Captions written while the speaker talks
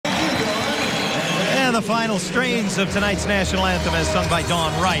the final strains of tonight's national anthem as sung by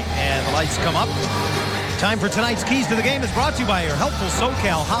Dawn Wright. And the lights come up. Time for tonight's Keys to the Game is brought to you by your helpful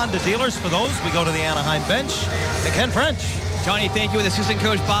SoCal Honda dealers. For those, we go to the Anaheim bench to Ken French. Johnny, thank you. With assistant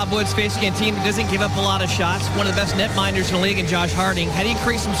coach Bob Woods facing a team that doesn't give up a lot of shots. One of the best netminders in the league in Josh Harding. How do you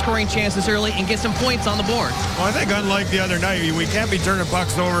create some scoring chances early and get some points on the board? Well, I think unlike the other night, we can't be turning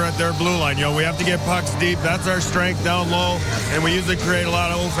pucks over at their blue line. We have to get pucks deep. That's our strength down low, and we usually create a lot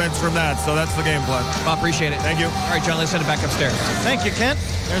of offense from that. So that's the game plan. Bob, appreciate it. Thank you. All right, John, let's send it back upstairs. Thank you, Kent.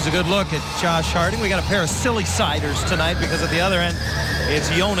 There's a good look at Josh Harding. We got a pair of silly siders tonight because at the other end, it's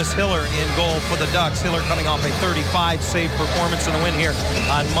Jonas Hiller in goal for the Ducks. Hiller coming off a 35-save performance in the win here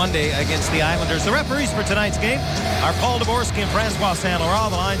on Monday against the Islanders. The referees for tonight's game are Paul Dvorsky and Francois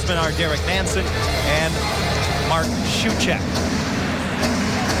Saint-Laurent. The linesmen are Derek Nansen and Mark Schuchek.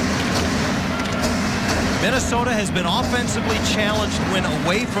 Minnesota has been offensively challenged when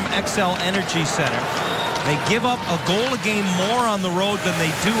away from XL Energy Center. They give up a goal a game more on the road than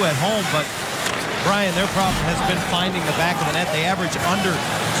they do at home, but Brian, their problem has been finding the back of the net. They average under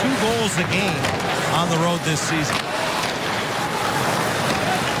 2 goals a game on the road this season.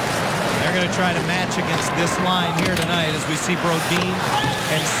 They're going to try to match against this line here tonight as we see Brodin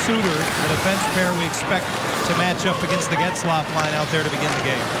and Suter, the defense pair we expect to match up against the Getzlaf line out there to begin the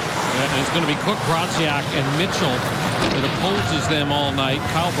game. And it's going to be Cook, Brodziak, and Mitchell that opposes them all night.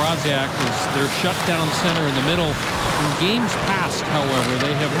 Kyle Brodziak is their shutdown center in the middle. In games past, however,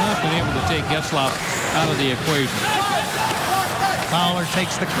 they have not been able to take Getzlaf out of the equation. Fowler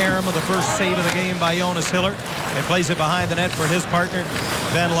takes the carom of the first save of the game by Jonas Hiller and plays it behind the net for his partner,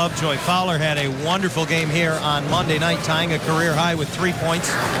 Ben Lovejoy. Fowler had a wonderful game here on Monday night, tying a career high with 3 points.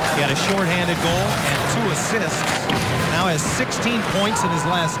 He had a shorthanded goal and 2 assists. Now has 16 points in his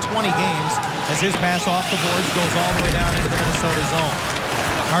last 20 games as his pass off the boards goes all the way down into the Minnesota zone.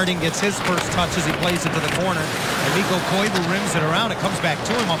 Harding gets his first touch as he plays it to the corner, and Mikko Koivu rims it around. It comes back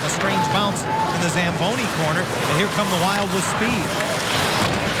to him off a strange bounce in the Zamboni corner, and here come the Wild with speed.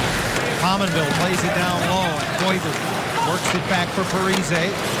 Pominville plays it down low, and Koivu works it back for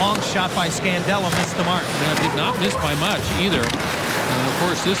Parise. Long shot by Scandella, missed the mark. Yeah, did not miss by much either. And of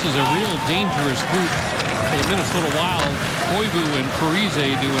course, this is a real dangerous group for the Minnesota Wild. Koivu and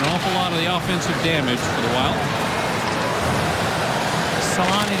Parise do an awful lot of the offensive damage for the Wild.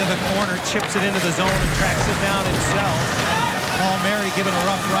 Solani to the corner, chips it into the zone and tracks it down himself. Paul Mary given a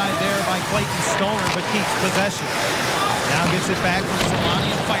rough ride there by Clayton Stoner, but keeps possession. Now gets it back from Solani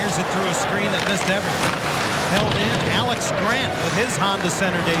and fires it through a screen that missed everything. Held in Alex Grant with his Honda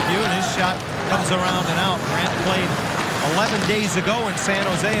Center debut, and his shot comes around and out. Grant played 11 days ago in San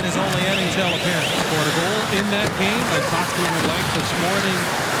Jose in his only NHL appearance. Scored a goal in that game. I talked to him at length this morning.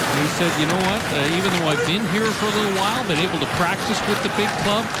 He said, you know what, even though I've been here for a little while, been able to practice with the big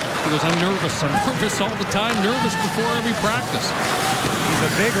club, he goes, I'm nervous. I'm nervous all the time, nervous before every practice. He's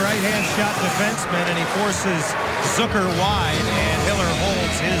a big right-hand shot defenseman, and he forces Zucker wide, and Hiller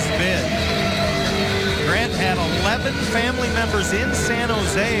holds his bid. Grant had 11 family members in San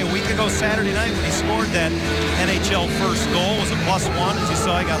Jose a week ago Saturday night when he scored that NHL first goal. It was a +1. As you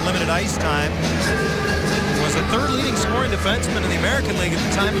saw, he got limited ice time. Was the 3rd leading scoring defenseman in the American League at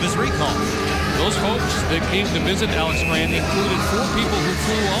the time of his recall. Those folks that came to visit Alex Grant included 4 people who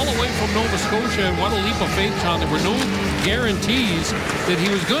flew all the way from Nova Scotia, and what a leap of faith, John. There were no guarantees that he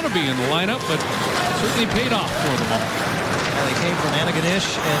was going to be in the lineup, but it certainly paid off for them all. Well, they came from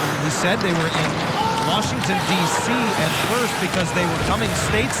Antigonish, and he said they were in Washington, D.C. at first because they were coming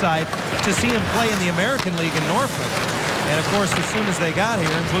stateside to see him play in the American League in Norfolk. And, of course, as soon as they got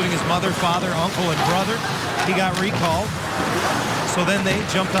here, including his mother, father, uncle, and brother, he got recalled. So then they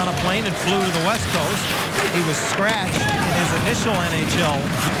jumped on a plane and flew to the West Coast. He was scratched in his initial NHL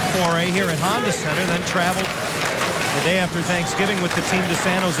foray here at Honda Center, then traveled the day after Thanksgiving with the team to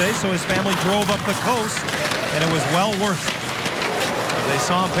San Jose, so his family drove up the coast, and it was well worth it. They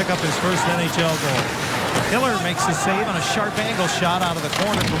saw him pick up his first NHL goal. Hiller makes a save on a sharp angle shot out of the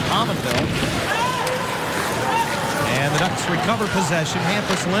corner from Pominville. And the Ducks recover possession.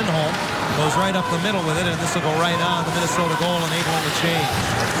 Hampus Lindholm goes right up the middle with it, and this will go right on the Minnesota goal, enabling the change.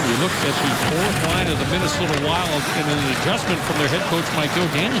 You look at the 4th line of the Minnesota Wild, and an adjustment from their head coach, Mike Gill.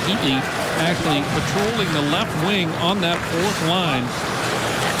 Danny Heatley actually patrolling the left wing on that 4th line.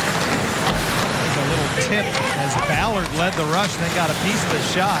 A little tip as Ballard led the rush, then got a piece of the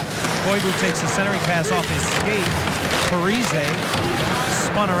shot. Koivu takes the centering pass off his skate. Parise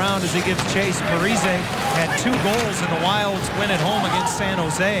spun around as he gives chase. Parise had 2 goals in the Wild's win at home against San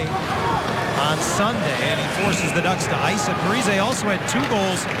Jose on Sunday, and he forces the Ducks to ice it. Parise also had 2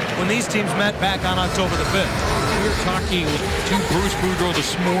 goals when these teams met back on October the 5th. We were talking to Bruce Boudreau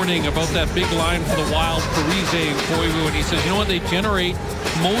this morning about that big line for the Wild, Parise and Koivu, and he says, you know what, they generate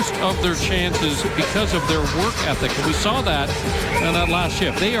most of their chances because of their work ethic. And we saw that on that last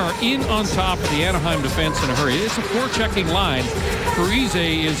shift. They are in on top of the Anaheim defense in a hurry. It's a forechecking line. Parise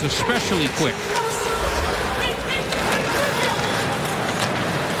is especially quick.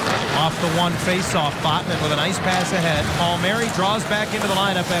 Off the one face-off, Botman with a nice pass ahead. Palmieri draws back into the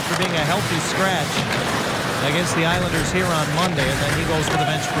lineup after being a healthy scratch against the Islanders here on Monday, and then he goes to the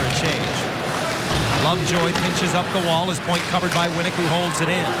bench for a change. Lovejoy pinches up the wall. His point covered by Winnick, who holds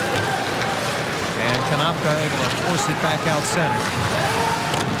it in. And Konopka able to force it back out center.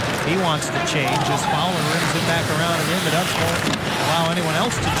 He wants to change as Fowler rims it back around and in. The Ducks won't allow anyone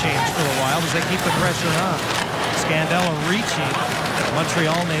else to change for the Wild as they keep the pressure on. Scandella reaching.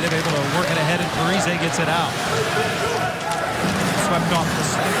 Montreal native able to work it ahead, and Parise gets it out. Swept off the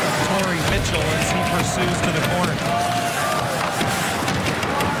stick of Torrey Mitchell as he pursues to the corner.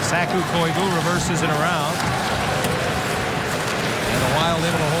 Saku Koivu reverses it around. And the Wild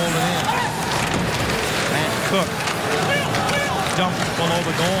able to hold it in. Matt Cook dumped below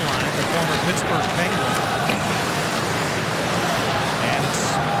the goal line, the former Pittsburgh Penguin. And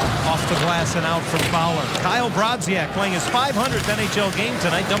it's off the glass and out from Fowler. Kyle Brodziak playing his 500th NHL game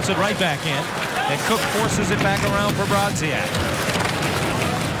tonight, dumps it right back in. And Cook forces it back around for Brodziak.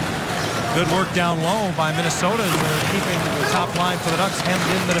 Good work down low by Minnesota. They're keeping the top line for the Ducks hemmed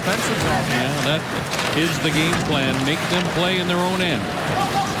in the defensive zone. Yeah, that is the game plan. Make them play in their own end.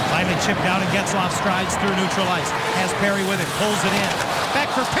 Finally chipped out, and Getzlaf strides through neutral ice. Has Perry with it, pulls it in.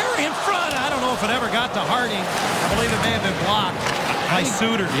 Back for Perry in front. I don't know if it ever got to Harding. I believe it may have been blocked by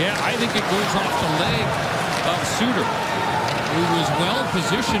Suter. Yeah, I think it goes off the leg of Suter, who was well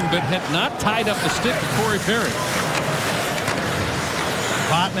positioned but had not tied up the stick of Corey Perry.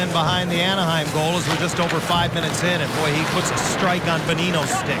 Botman behind the Anaheim goal as we're just over 5 minutes in, and boy, he puts a strike on Bonino's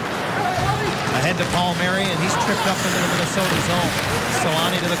stick. Ahead to Palmieri, and he's tripped up into the Minnesota zone.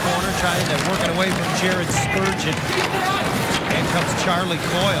 Solani to the corner, trying to work it away from Jared Spurgeon. And comes Charlie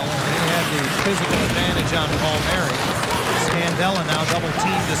Coyle, and he had the physical advantage on Palmieri. Scandella now double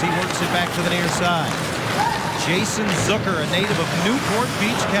teamed as he works it back to the near side. Jason Zucker, a native of Newport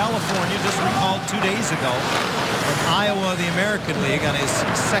Beach, California, just recalled 2 days ago from Iowa, the American League, on his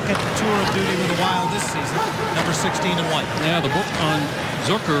second tour of duty with the Wild this season, number 16 in white. Yeah, the book on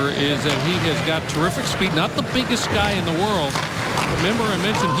Zucker is that he has got terrific speed, not the biggest guy in the world. Remember I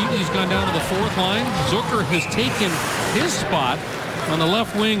mentioned he's gone down to the fourth line. Zucker has taken his spot on the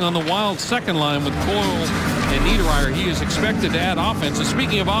left wing on the Wild second line with Coyle and Niederreiter. He is expected to add offense. And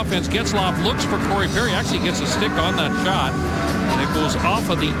speaking of offense, Getzlaf looks for Corey Perry. Actually gets a stick on that shot. And it goes off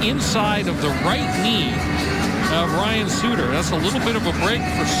of the inside of the right knee of Ryan Suter. That's a little bit of a break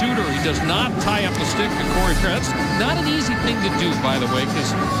for Suter. He does not tie up the stick to Corey Perry. That's not an easy thing to do, by the way,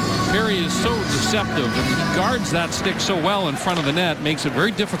 because Perry is so deceptive, and he guards that stick so well in front of the net, makes it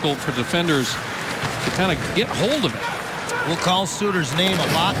very difficult for defenders to kind of get hold of it. We'll call Suter's name a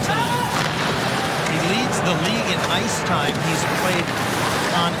lot tonight. He leads the league in ice time. He's played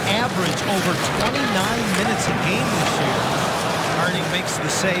on average over 29 minutes a game this year. Harding makes the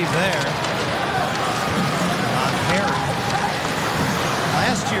save there on Perry.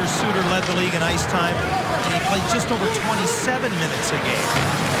 Last year, Suter led the league in ice time, and he played just over 27 minutes a game.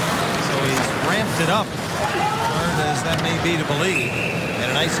 So he's ramped it up, hard as that may be to believe.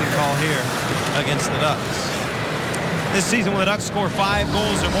 And an icing call here against the Ducks. This season, when the Ducks score 5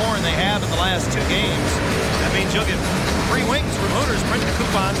 goals or more, and they have in the last 2 games, that means you'll get free wings from Hooters. Print the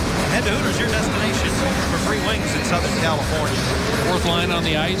coupon. Head to Hooters, your destination for free wings in Southern California. Fourth line on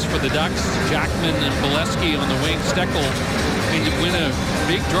the ice for the Ducks. Jackman and Bolesky on the wing. Steckel need to win a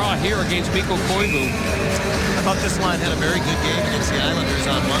big draw here against Mikko Koivu. I thought this line had a very good game against the Islanders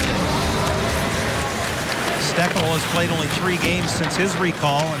on Monday. Steckel has played only 3 games since his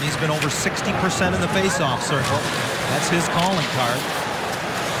recall, and he's been over 60% in the face-off circle. That's his calling card.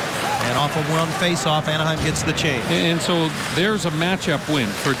 And off of one face-off, Anaheim gets the chase. And so there's a matchup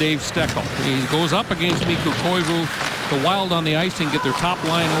win for Dave Steckel. He goes up against Mikko Koivu. The Wild on the ice can get their top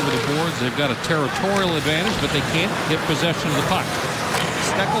line over the boards. They've got a territorial advantage, but they can't get possession of the puck.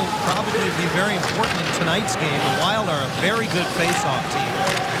 Steckel probably be very important in tonight's game. The Wild are a very good face-off team.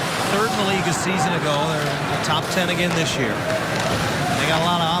 3rd in the league a season ago. They're in the top 10 again this year. They got a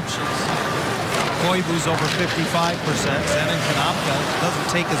lot of options. Koivu's over 55%. Zenon Konopka doesn't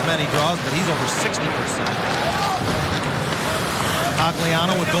take as many draws, but he's over 60%.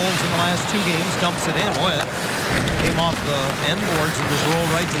 Cogliano with goals in the last 2 games dumps it in. Boy, it came off the end boards and just rolled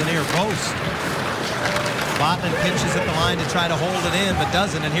right to the near post. Vatanen pinches at the line to try to hold it in, but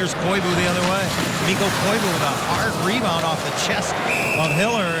doesn't. And here's Koivu the other way. Mikko Koivu with a hard rebound off the chest of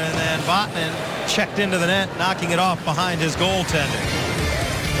Hiller, and then Vatanen checked into the net, knocking it off behind his goaltender.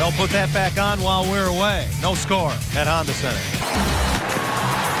 They'll put that back on while we're away. No score at Honda Center.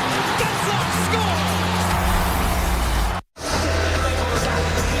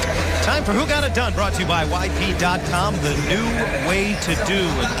 Time for Who Got It Done, brought to you by YP.com, the new way to do.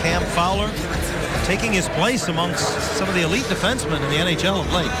 And Cam Fowler taking his place amongst some of the elite defensemen in the NHL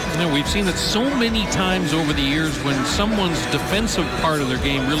of late. You know, we've seen it so many times over the years when someone's defensive part of their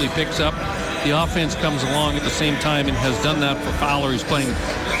game really picks up. The offense comes along at the same time and has done that for Fowler. He's playing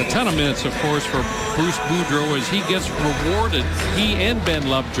a ton of minutes, of course, for Bruce Boudreau as he gets rewarded, he and Ben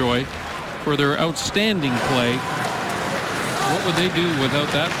Lovejoy, for their outstanding play. What would they do without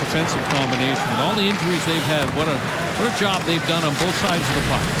that defensive combination? With all the injuries they've had, what a job they've done on both sides of the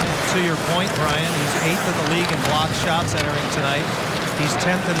puck. To your point, Brian, he's 8th in the league in block shots entering tonight. He's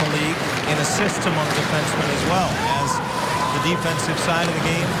 10th in the league in assists among defensemen as well, as the defensive side of the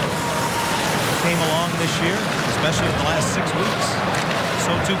game came along this year, especially in the last 6 weeks.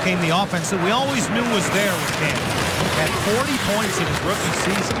 So too came the offense that we always knew was there with Cam. Had 40 points in his rookie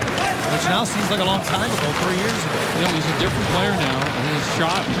season, which now seems like a long time ago, 3 years ago. You know, he's a different player now, and his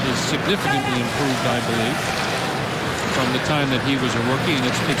shot is significantly improved, I believe, from the time that he was a rookie, and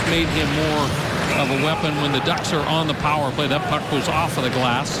it's made him more of a weapon when the Ducks are on the power play. That puck goes off of the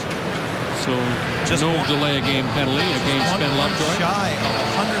glass. So just no delay a game penalty against Ben Lovejoy. Shy of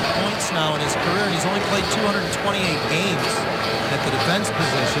 100 points now in his career, and he's only played 228 games at the defense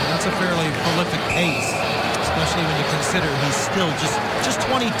position. That's a fairly prolific pace, especially when you consider he's still just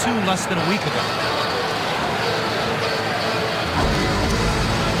 22 less than a week ago.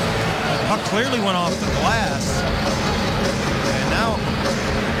 The puck clearly went off the glass, and now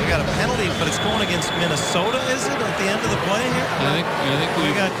we got a penalty, but it's going against Minnesota, is it, at the end of the play here? I think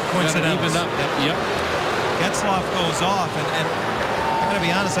we got coincidentally. Yep. Getzlaf goes off, and I gotta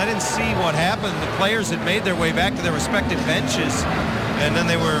be honest, I didn't see what happened. The players had made their way back to their respective benches, and then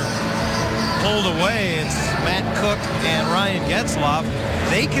they were pulled away. It's Matt Cook and Ryan Getzlaf.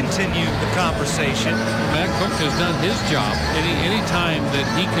 They continued the conversation. Matt Cook has done his job. Any time that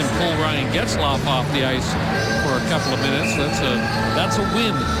he can pull Ryan Getzlaf off the ice for a couple of minutes, that's a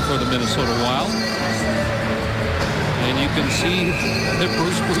win for the Minnesota Wild. And you can see that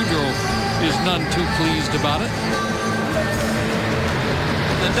Bruce Boudreau is none too pleased about it.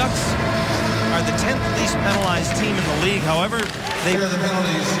 The Ducks are the 10th least penalized team in the league. However, they've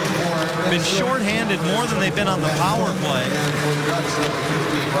been shorthanded more than they've been on the power play.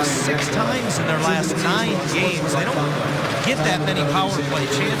 6 times in their last 9 games. They don't get that many power play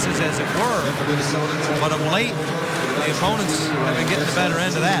chances, as it were. But of late, the opponents have been getting the better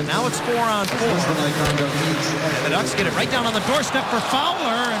end of that. Now it's 4-on-4. And the Ducks get it right down on the doorstep for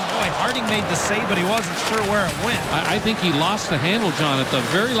Fowler. And boy, Harding made the save, but he wasn't sure where it went. I think he lost the handle, John, at the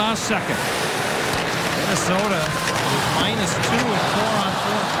very last second. Minnesota is -2 in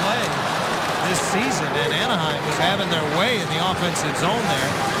 4-on-4 play this season, and Anaheim was having their way in the offensive zone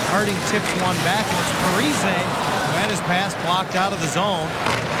there. Harding tips one back, and it's Parise who had his pass blocked out of the zone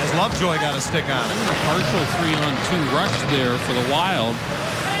as Lovejoy got a stick on it. A partial 3-on-2 rush there for the Wild,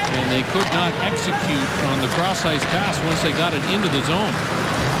 and they could not execute on the cross-ice pass once they got it into the zone.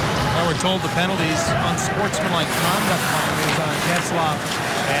 Well, we're told the penalties, unsportsmanlike conduct penalties on Getzlaf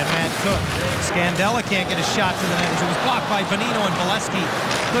and Matt Cook. Scandella can't get a shot to the net. It was blocked by Bonino, and Bolesky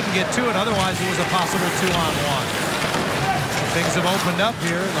couldn't get to it. Otherwise, it was a possible 2-on-1. Things have opened up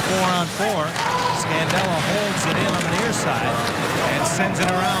here in the 4-on-4. Scandella holds it in on the near side and sends it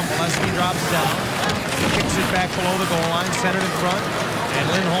around. Bolesky drops down, kicks it back below the goal line, centered in front, and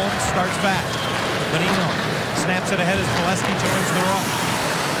Lindholm starts back. Bonino snaps it ahead as Bolesky joins the row.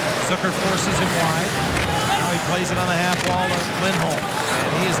 Zucker forces him wide. Now he plays it on the half wall of Lindholm,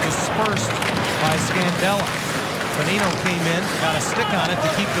 and he is dispersed by Scandella. Bonino came in, got a stick on it to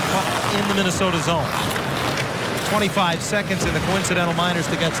keep the puck in the Minnesota zone. 25 seconds in the coincidental minors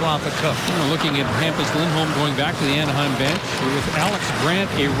to Getzlaf and Cook. Looking at Hampus Lindholm going back to the Anaheim bench. With Alex Grant,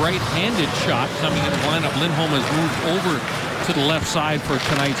 a right-handed shot coming in the lineup. Lindholm has moved over to the left side for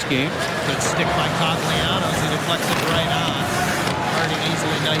tonight's game. Good stick by Cogliano as he deflects it right on. Harding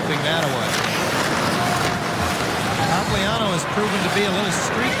easily knifing that away. Cogliano has proven to be a little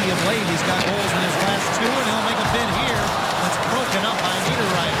streaky of late. He's got goals in his last 2, and he'll make a bid here. That's broken up by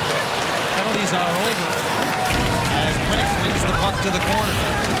Niederreiter. Penalties are over as Winnick leads the puck to the corner.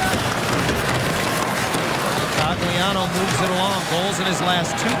 Cogliano moves it along. Goals in his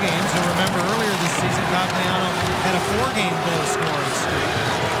last 2 games. And remember, earlier this season, Cogliano had a 4-game goal scoring streak.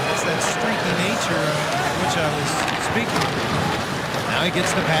 That's that streaky nature of which I was speaking. Now he gets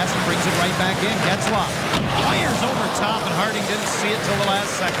the pass and brings it right back in. Getzlaf fires over top, and Harding didn't see it till the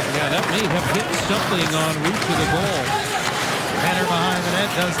last second. Yeah, that may have hit something en route to the goal. Penner behind the net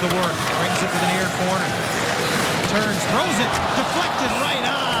does the work. Brings it to the near corner. Turns, throws it, deflected right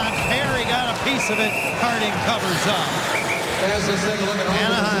on. Perry got a piece of it. Harding covers up.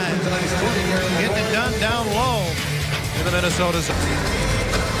 Anaheim getting it done down low in the Minnesota zone.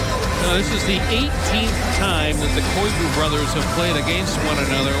 This is the 18th time that the Koivu brothers have played against one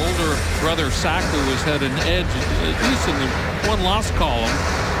another. Older brother Saku has had an edge, at least in the one-loss column.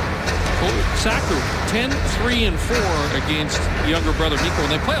 Saku, 10-3-4 against younger brother Mikko.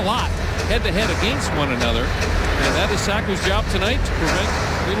 And they play a lot head-to-head against one another. And that is Saku's job tonight, to prevent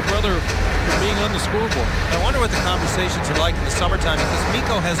little brother from being on the scoreboard. I wonder what the conversations are like in the summertime, because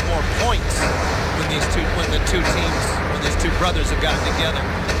Mikko has more points when these two brothers have gotten together.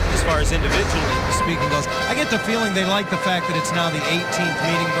 As far as individually speaking goes, I get the feeling they like the fact that it's now the 18th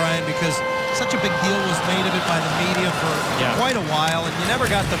meeting, Brian, because such a big deal was made of it by the media for quite a while, and you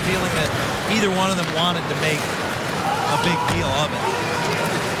never got the feeling that either one of them wanted to make a big deal of it.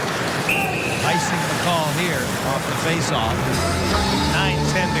 Icing the call here off the face-off.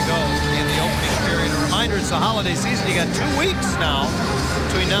 9:10 to go in the opening period. A reminder, it's the holiday season. You got 2 weeks now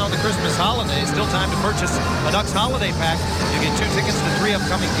between now and the Christmas holidays. Still time to purchase a Ducks holiday pack. You get 2 tickets to 3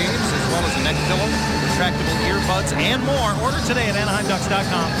 upcoming games, as well as a neck pillow, retractable earbuds, and more. Order today at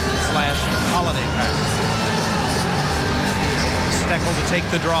AnaheimDucks.com/holiday pack. Steckel to take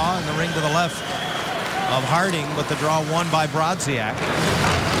the draw in the ring to the left of Harding, but the draw won by Brodziak.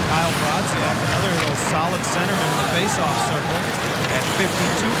 Kyle Brodziak, another little solid centerman in the face-off circle at 52%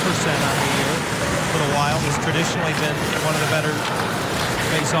 on the year. For a while, has traditionally been one of the better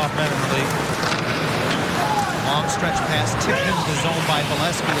face-off men in the league. Long stretch pass tipped into the zone by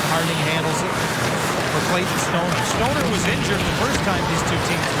Bolesky, and Harding handles it for Clayton Stoner. Stoner was injured the first time these two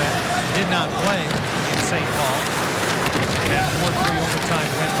teams met. Did not play in St. Paul. And 4-3 overtime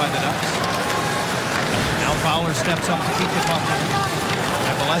win by the Ducks. Now Fowler steps up to keep the puck in.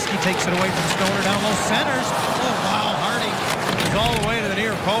 And Bolesky takes it away from Stoner down low. Centers. Oh, wow. Harding is all the way to the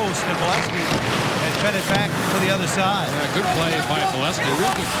near post, and Bolesky has fed it back to the other side. Yeah, good play by Bolesky.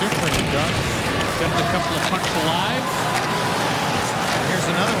 Real good shift for him, John. Kept a couple of pucks alive. And here's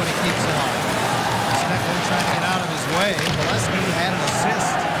another one he keeps alive. Steckel trying to get out of his way. Bolesky had an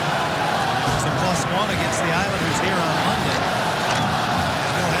assist. It's a +1 against the Islanders here on Monday.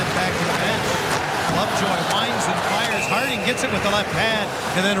 He'll head back to the bench. Lovejoy winds and fires. Harding gets it with the left pad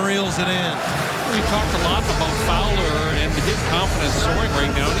and then reels it in. We talked a lot about Fowler and his confidence soaring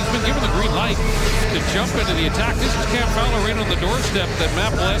right now. He's been given the green light to jump into the attack. This is Cam Fowler right on the doorstep that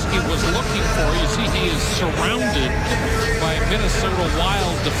Matt Bolesky was looking for. You see he is surrounded by Minnesota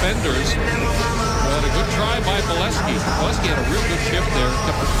Wild defenders. But a good try by Bolesky. Bolesky had a real good shift there.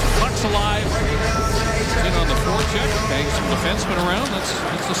 Kept the pucks alive. In on the forecheck, bangs some defensemen around.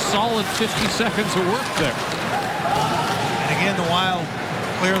 That's a solid 50 seconds of work there. And again, the Wild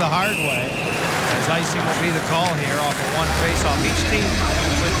clear the hard way, as icing will be the call here off of one faceoff. Each team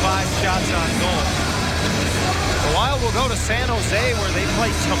with 5 shots on goal. The Wild will go to San Jose, where they play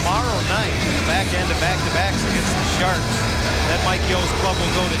tomorrow night, back end of back-to-backs against the Sharks. Then Mike Yo's club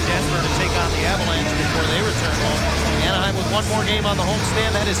will go to Denver to take on the Avalanche before they return home. Anaheim with one more game on the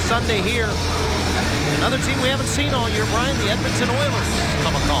homestand. That is Sunday here. Another team we haven't seen all year, Brian, the Edmonton Oilers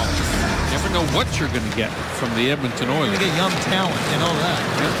come a call. Never know what you're going to get from the Edmonton Oilers. You get young talent, you know that.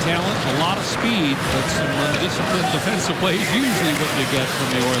 Young talent, a lot of speed, but some undisciplined defensive plays, usually what you get from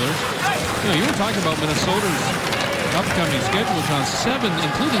the Oilers. You know, you were talking about Minnesota's upcoming schedule, John. 7,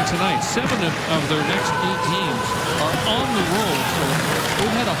 including tonight, 7 of their next 8 games are on the road. So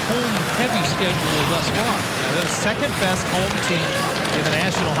they've had a home-heavy schedule thus far. They're the second best home team in the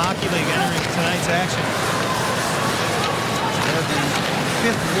National Hockey League entering tonight's action. They're the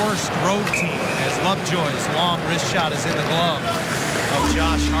 5th worst road team, as Lovejoy's long wrist shot is in the glove of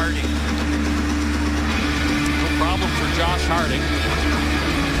Josh Harding. No problem for Josh Harding.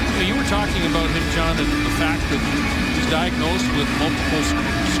 You were talking about him, John, and the fact that he was diagnosed with multiple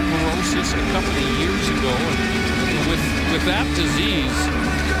sclerosis a couple of years ago. And with that disease,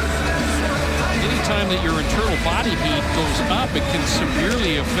 anytime that your internal body heat goes up, it can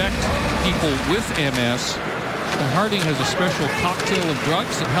severely affect people with MS. And Harding has a special cocktail of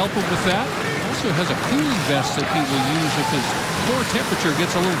drugs that help him with that. He also has a cooling vest that he will use if his core temperature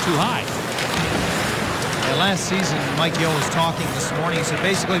gets a little too high. And last season, Mike Yo was talking this morning. He said,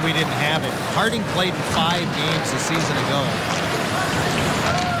 basically, we didn't have him. Harding played in 5 games a season ago.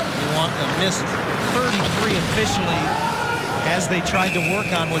 He missed 33 officially as they tried to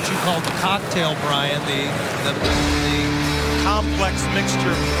work on what you called the cocktail, Brian, the complex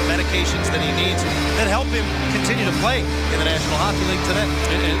mixture of medications that he needs that help him continue to play in the National Hockey League today.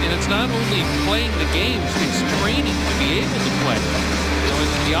 And it's not only playing the games, it's training to be able to play. You know, in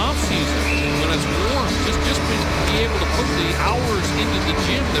the off-season, when it's warm, just be able to put the hours into the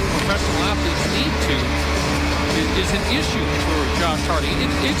gym that professional athletes need to is an issue for Josh Harding.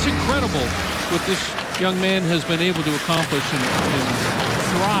 It's incredible what this young man has been able to accomplish and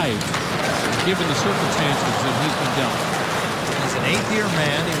thrive given the circumstances that he's been dealt. He's an 8th-year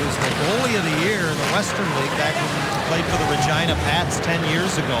man. He was the goalie of the year in the Western League back when he played for the Regina Pats 10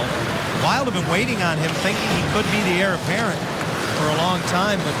 years ago. Wild have been waiting on him, thinking he could be the heir apparent for a long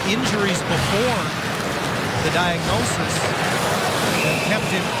time, but injuries before the diagnosis kept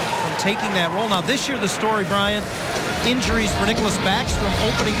him from taking that role. Now, this year, the story, Brian, injuries for Nicholas Backstrom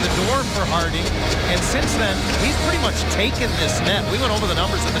opening the door for Harding, and since then, he's pretty much taken this net. We went over the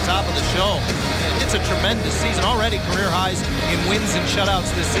numbers at the top of the show. It's a tremendous season. Already career highs in wins and shutouts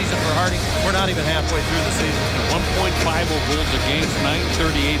this season for Harding. We're not even halfway through the season. 1.50 goals against,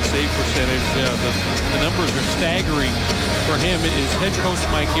 .938 save percentage. The numbers are staggering for him. His head coach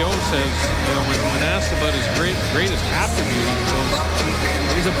Mike Yeo says, you know, when asked about his greatest attribute, he goes,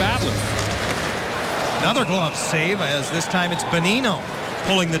 he's a battler. Another glove save, as this time it's Bonino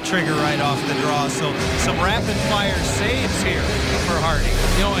pulling the trigger right off the draw. So some rapid-fire saves here for Harding.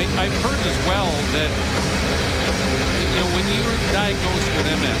 You know, I've heard as well that, you know, when you're diagnosed with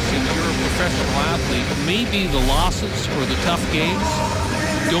MS and you're a professional athlete, maybe the losses or the tough games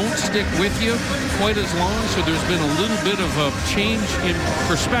don't stick with you quite as long. So there's been a little bit of a change in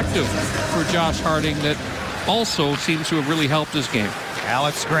perspective for Josh Harding that also seems to have really helped his game.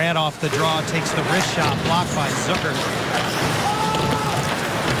 Alex Grant off the draw, takes the wrist shot, blocked by Zucker.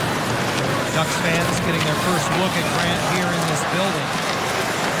 Ducks fans getting their first look at Grant here in this building.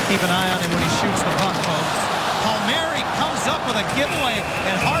 Keep an eye on him when he shoots the puck, folks. Palmieri comes up with a giveaway,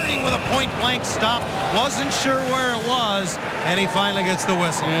 and Harding with a point-blank stop. Wasn't sure where it was, and he finally gets the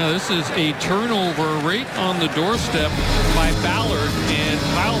whistle. Yeah, this is a turnover right on the doorstep by Ballard, and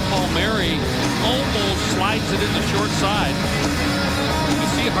Kyle Palmieri almost slides it in the short side. You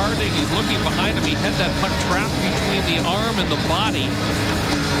see Harding, he's looking behind him. He had that puck trapped between the arm and the body.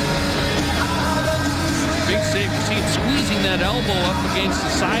 Big save. You see him squeezing that elbow up against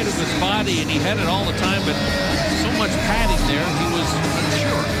the side of his body, and he had it all the time, but so much padding there, he was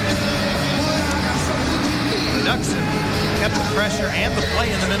unsure. The Ducks have kept the pressure and the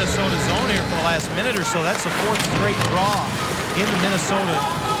play in the Minnesota zone here for the last minute or so. That's the 4th straight draw in the Minnesota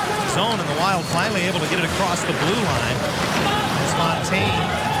zone, and the Wild finally able to get it across the blue line. As Fontaine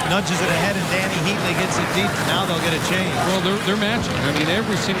nudges it ahead, and Danny Heatley gets it deep, and now they'll get a change. Well, they're matching. I mean,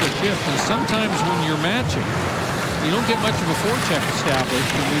 every single shift, and sometimes when you're matching, you don't get much of a forecheck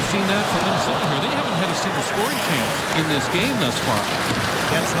established, and we've seen that from Minnesota here. They haven't had a single scoring chance in this game thus far.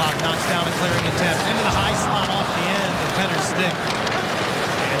 Getzlaf knocks down a clearing attempt into the high slot off the end of Penner's stick,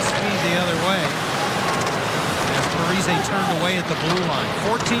 and speed the other way. Parise turned away at the blue line.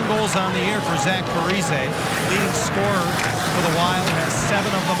 14 goals on the year for Zach Parise. Leading scorer for the Wild, has 7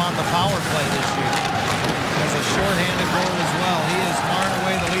 of them on the power play this year. Has a shorthanded goal as well. He is far and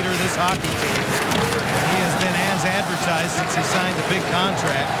away the leader of this hockey team. He has been as advertised since he signed the big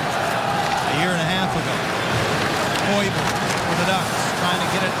contract a year and a half ago. Koivu for the Ducks, trying to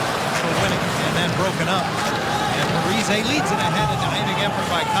get it for winning, and then broken up. And Parise leads it ahead, a diving effort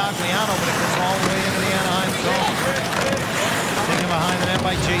by Cogliano, but it goes all the way into the Anaheim zone. Taken behind the net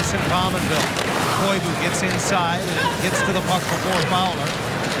by Jason Pominville. Koivu gets inside and gets to the puck before Fowler.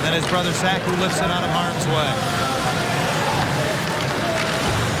 And then his brother Zach, who lifts it out of harm's way.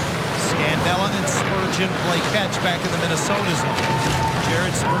 Scandella and Spurgeon play catch back in the Minnesota zone.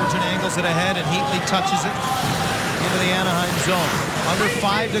 Jared Spurgeon angles it ahead, and Heatley touches it into the Anaheim zone. Under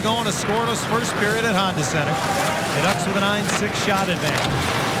 5 to go in a scoreless first period at Honda Center. The Ducks with a 9-6 shot advantage.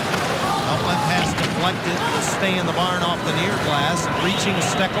 Outlet pass deflected, stay in the barn off the near glass. Reaching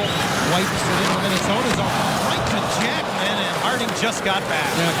Steckel, wipes it into the Minnesota zone. Right to Jackman, and Harding just got back.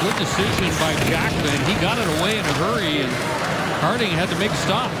 Yeah, good decision by Jackman. He got it away in a hurry, and Harding had to make a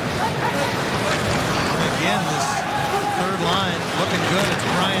stop. Again, this third line looking good. It's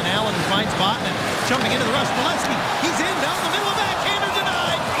Brian Allen who finds Botman. Jumping into the rush. Valesky, he's in down the middle of the backhander,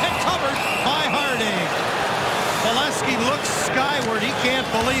 denied, and covered by Harding. Valesky looks skyward. He can't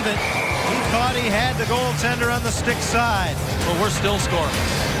believe it. He thought he had the goaltender on the stick side, but we're still scoring.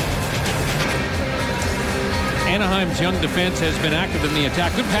 Anaheim's young defense has been active in the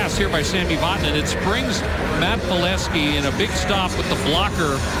attack. Good pass here by Sammy Vatanen. It springs Matt Valesky in a big stop with the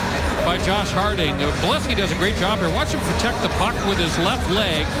blocker by Josh Harding. Bolesky does a great job here. Watch him protect the puck with his left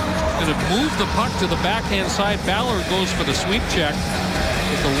leg. Going to move the puck to the backhand side. Ballard goes for the sweep check.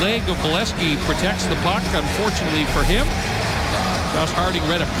 But the leg of Bolesky protects the puck. Unfortunately for him, Josh Harding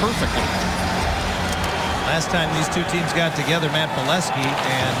read it perfectly. Last time these two teams got together, Matt Bolesky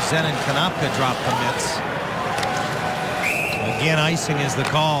and Zenon Konopka dropped the mitts. Again, icing is the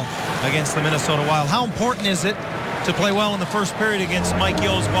call against the Minnesota Wild. How important is it to play well in the first period against Mike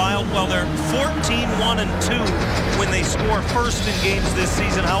Yo's Wild? Well, they're 14-1-2 when they score first in games this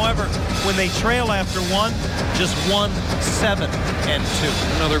season. However, when they trail after one, just 1-7-2.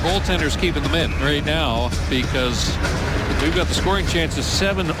 Their goaltender's keeping them in right now because we've got the scoring chances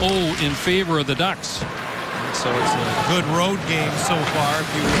 7-0 in favor of the Ducks. So it's a good road game so far, if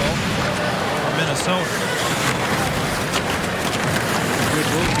you will, for Minnesota. Good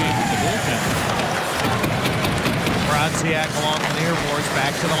road game with the goaltender. Brodziak along the near boards,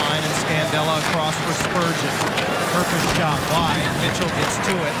 back to the line, and Scandella across for Spurgeon. Purpose shot wide. Mitchell gets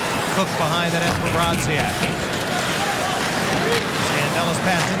to it. Cook behind the net for Brodziak. Scandella's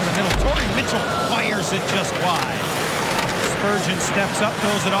pass into the middle. Torrey Mitchell fires it just wide. Spurgeon steps up,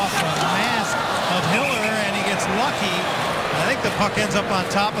 throws it off the mask of Hiller, and he gets lucky. I think the puck ends up on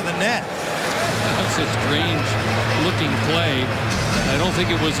top of the net. That's a strange looking play. I don't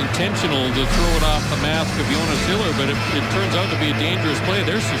think it was intentional to throw it off the mask of Jonas Hiller, but it turns out to be a dangerous play.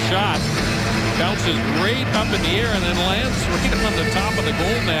 There's the shot. Bounces right up in the air and then lands right on the top of the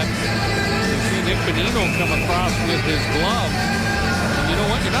goal net. You see Nick Bonino come across with his glove. And you know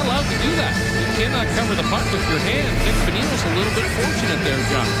what? You're not allowed to do that. You cannot cover the puck with your hand. Nick Bonino's a little bit fortunate there,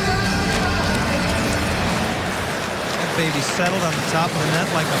 John. That baby settled on the top of the net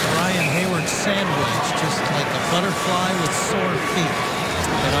like a Brian Hayward sandwich, just like a butterfly with sore feet.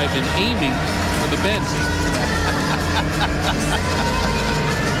 And I've been aiming for the bench.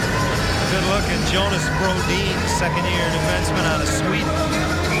 Good look at Jonas Brodin, second-year defenseman out of Sweden.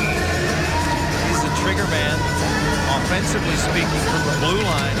 He's a trigger man, offensively speaking, from the blue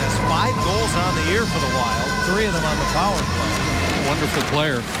line. Has 5 goals on the year for the Wild, 3 of them on the power play. Wonderful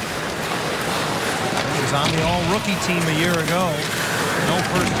player. He was on the all-rookie team a year ago. No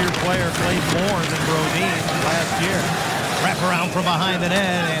first-year player played more than Brodin last year. Wrap around from behind the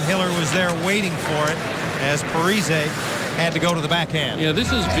net, and Hiller was there waiting for it as Parise had to go to the backhand. Yeah,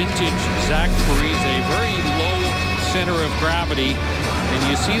 this is vintage Zach Parise, very low center of gravity. And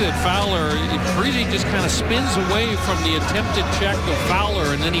you see that Fowler, Parise just kind of spins away from the attempted check of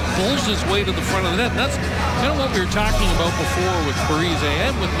Fowler, and then he pulls his way to the front of the net. And that's kind of what we were talking about before with Parise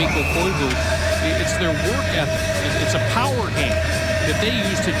and with Mikko Koivu. It's their work ethic. It's a power game that they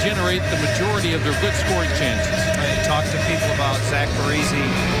use to generate the majority of their good scoring chances. I talk to people about Zach Parise,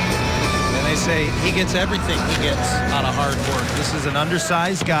 and they say he gets everything he gets out of hard work. This is an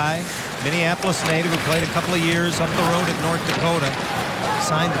undersized guy, Minneapolis native, who played a couple of years up the road at North Dakota.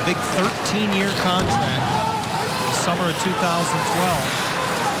 Signed the big 13-year contract the summer of 2012.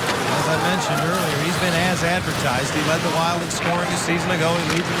 As I mentioned earlier, he's been as advertised. He led the Wild in scoring a season ago.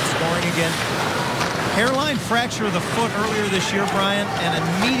 He leads in scoring again. Hairline fracture of the foot earlier this year, Brian, and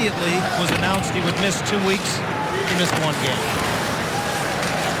immediately was announced he would miss 2 weeks. He missed 1 game.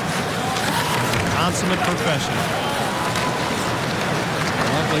 Consummate professional. A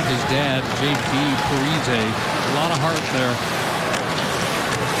lot like his dad, J.B. Parise. A lot of heart there.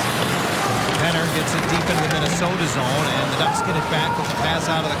 Penner gets it deep into the Minnesota zone, and the Ducks get it back with the pass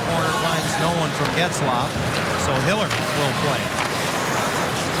out of the corner. Finds no one from Getzlaf, so Hiller will play.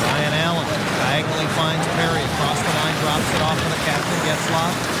 Ryan Allen diagonally finds Perry across the line, drops it off to the captain.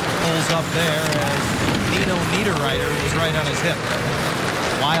 Getzlaf pulls up there as Nino Niederreiter was right on his hip.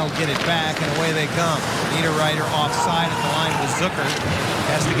 Wild get it back, and away they come. Niederreiter offside at the line with Zucker.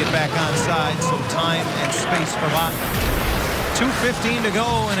 Has to get back onside, so time and space for Vatanen. 2:15 to go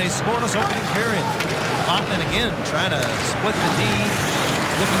in a scoreless opening period. Vatanen again trying to split the D.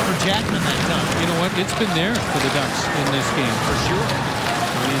 Looking for Jackman that time. You know what? It's been there for the Ducks in this game, for sure.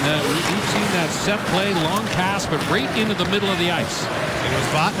 I mean, we've seen that set play, long pass, but right into the middle of the ice. It was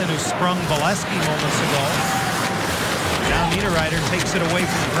Vatanen who sprung Bolesky moments ago. Now Niederreiter takes it away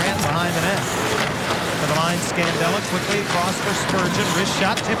from Grant behind the net. To the line, Scandella quickly across for Spurgeon. Wrist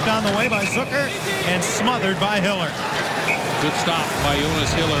shot tipped on the way by Zucker and smothered by Hiller. Good stop by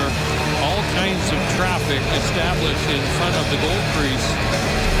Jonas Hiller. All kinds of traffic established in front of the goal crease.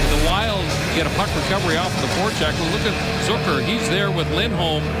 And the Wild get a puck recovery off of the forecheck. Look at Zucker. He's there with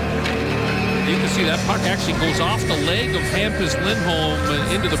Lindholm. You can see that puck actually goes off the leg of Hampus Lindholm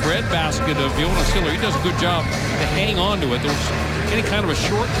into the breadbasket of Jonas Hiller. He does a good job to hang on to it. There's any kind of a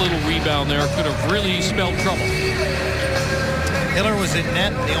short little rebound there could have really spelled trouble. Hiller was in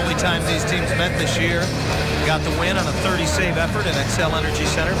net the only time these teams met this year. Got the win on a 30-save effort at Xcel Energy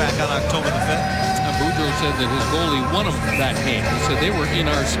Center back on October the 5th. Boudreau said that his goalie won him that game. He said they were in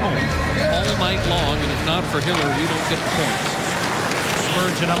our zone all night long, and if not for Hiller, we don't get the points.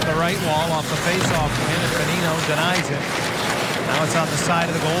 Spurgeon up the right wall off the face-off win, and Bonino denies it. Now it's on the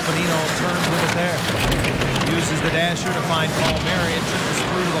side of the goal. Bonino turns with it there. Uses the dasher to find Palmieri and trickles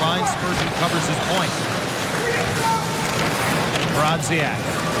through to the line. Spurgeon covers his point. Brodziak.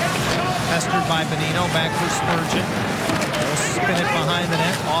 Pestered by Bonino, back for Spurgeon. He'll spin it behind the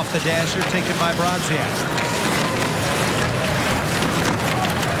net, off the dasher, taken by Brodziak.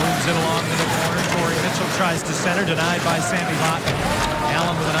 Moves it along to the corner. Corey Mitchell tries to center, denied by Sammy Vatanen.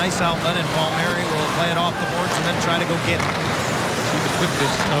 Allen with a nice outlet, and Palmieri will play it off the boards and then try to go get it. The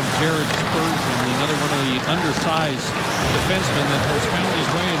quickness of Jared Spurgeon, another one of the undersized defensemen that has found his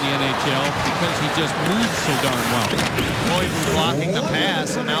way in the NHL because he just moves so darn well. Boyd blocking the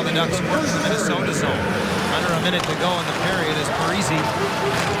pass, and now the Ducks work the Minnesota zone. Under a minute to go in the period as Parisi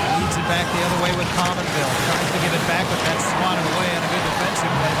leads it back the other way with Commonville. Tries to give it back, but that's swatted away on a good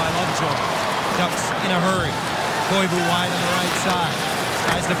defensive play by Lovejoy. Ducks in a hurry. Koivu wide on the right side.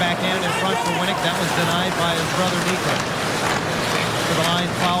 Tries to backhand in front for Winnick. That was denied by his brother Nico. To the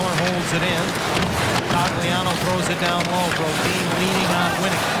line, Fowler holds it in. Cogliano throws it down low. Brodin leaning on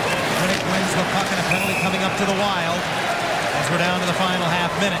Winnick. Winnick wins the puck, and a penalty coming up to the Wild as we're down to the final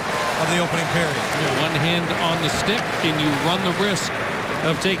half minute of the opening period. One hand on the stick, and you run the risk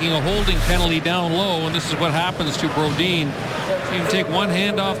of taking a holding penalty down low, and this is what happens to Brodin. You can take one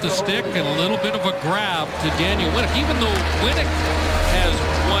hand off the stick and a little bit of a grab to Daniel Winnick. Even though Winnick has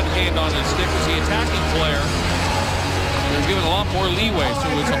one hand on his stick as the attacking player, they're given a lot more leeway. So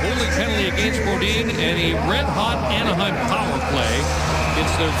it's a holding penalty against Brodin and a red-hot Anaheim power play.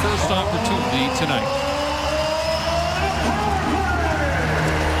 It's their first opportunity tonight.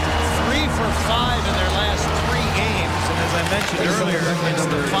 3 for 5 in their last 3 games. And as I mentioned earlier, it's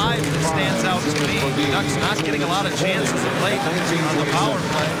the 5 that stands out to me. The Ducks not getting a lot of chances of late on the power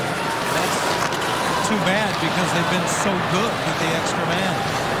play. That's too bad because they've been so good with the extra man.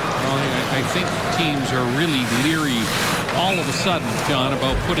 Well, I think teams are really leery all of a sudden, John,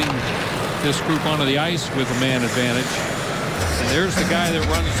 about putting this group onto the ice with a man advantage. And there's the guy that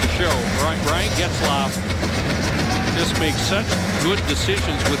runs the show. Ryan Getzlaf just makes such good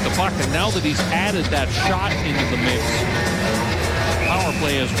decisions with the puck. And now that he's added that shot into the mix, power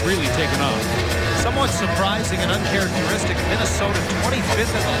play has really taken off. Somewhat surprising and uncharacteristic. Minnesota 25th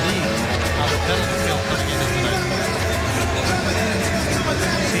in the league on the penalty kill coming into tonight.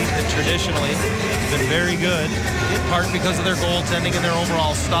 Team that traditionally has been very good, in part because of their goaltending and their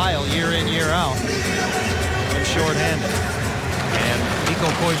overall style year in, year out. They're shorthanded. And Nico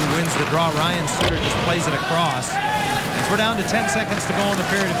Koivu wins the draw. Ryan Suter just plays it across. As we're down to 10 seconds to go in the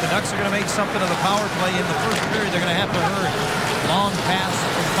period, if the Ducks are going to make something of the power play in the first period, they're going to have to hurry. Long pass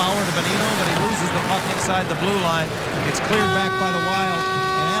from Fowler to Bonino, but he loses the puck inside the blue line. It's cleared back by the Wild.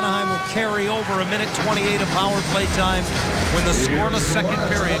 Anaheim will carry over a minute 28 of power play time when the scoreless second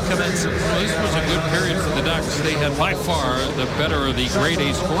period commences. Well, this was a good period for the Ducks. They had by far the better of the grade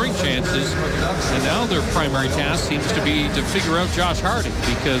A scoring chances, and now their primary task seems to be to figure out Josh Harding,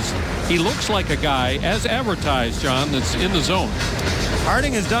 because he looks like a guy, as advertised, John, that's in the zone.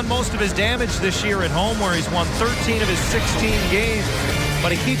 Harding has done most of his damage this year at home, where he's won 13 of his 16 games.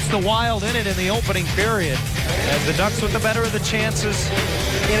 But he keeps the Wild in it in the opening period, as the Ducks with the better of the chances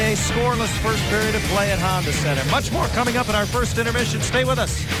in a scoreless first period of play at Honda Center. Much more coming up in our first intermission. Stay with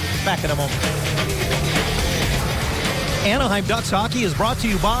us. Back in a moment. Anaheim Ducks hockey is brought to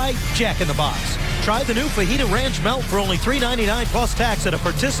you by Jack in the Box. Try the new Fajita Ranch Melt for only $3.99 plus tax at a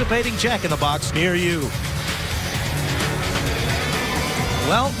participating Jack in the Box near you.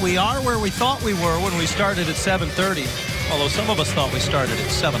 Well, we are where we thought we were when we started at 7:30. Although some of us thought we started at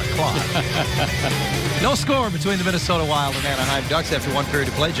 7 o'clock. No score between the Minnesota Wild and Anaheim Ducks after one period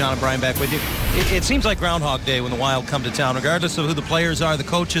of play. John and Brian back with you. It seems like Groundhog Day when the Wild come to town. Regardless of who the players are, the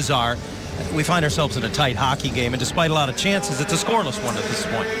coaches are, we find ourselves in a tight hockey game. And despite a lot of chances, it's a scoreless one at this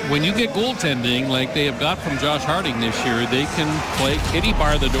point. When you get goaltending like they have got from Josh Harding this year, they can play kitty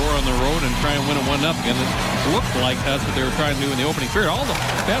bar the door on the road and try and win a 1-0. And it looked like that's what they were trying to do in the opening period. All the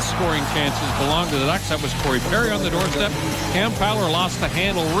best scoring chances belong to the Ducks. That was Corey Perry on the doorstep. Cam Fowler lost the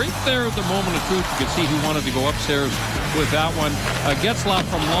handle right there at the moment of truth. You could see he wanted to go upstairs with that one. Getzlaf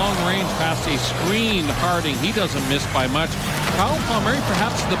from long range past a screen. Harding, he doesn't miss by much. Kyle Palmieri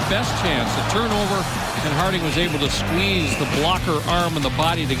perhaps the best chance. A turnover, and Harding was able to squeeze the blocker arm and the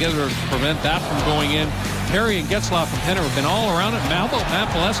body together to prevent that from going in. Perry and Getzlaf from Penner have been all around it. How about Matt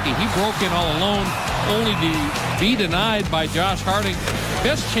Pileski? He broke in all alone. only to be denied by Josh Harding.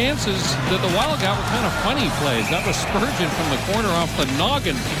 Best chances that the Wild got were kind of funny plays. That was Spurgeon from the corner off the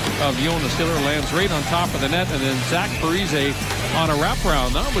noggin of Jonas Hiller, lands right on top of the net, and then Zach Parise on a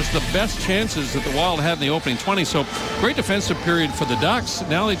wraparound. That was the best chances that the Wild had in the opening 20. So great defensive period for the Ducks.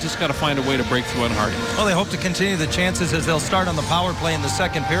 Now they just got to find a way to break through on Harding. Well, they hope to continue the chances as they'll start on the power play in the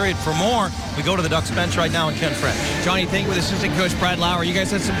second period. For more, we go to the Ducks bench right now and Ken French. Johnny, thank you with assistant coach Brad Lauer. You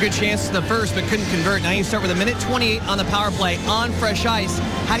guys had some good chances in the first, but couldn't convert. Now you start with a minute 28 on the power play on fresh ice.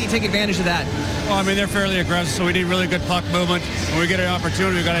 How do you take advantage of that? Well, I mean, they're fairly aggressive, so we need really good puck movement. When we get an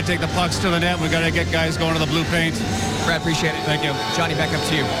opportunity, we've got to take the pucks to the net. We've got to get guys going to the blue paint. Brad, appreciate it. Thank you. Johnny, back up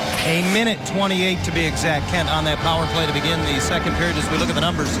to you. A minute 28 to be exact, Kent, on that power play to begin the second period as we look at the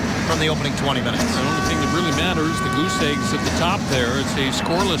numbers from the opening 20 minutes. The only thing that really matters, the goose eggs at the top there. It's a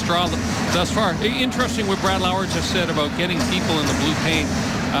scoreless draw thus far. Interesting what Brad Lauer just said about getting people in the blue paint.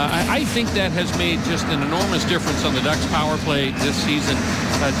 I think that has made just an enormous difference on the Ducks power play this season.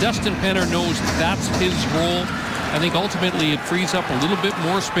 Dustin Penner knows that's his role. I think ultimately it frees up a little bit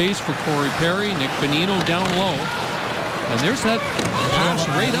more space for Corey Perry, Nick Bonino down low. And there's that pass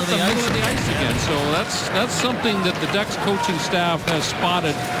right up the middle of the ice again. So that's something that the Ducks coaching staff has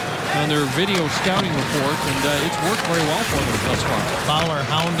spotted on their video scouting report, and it's worked very well for them thus far. Fowler,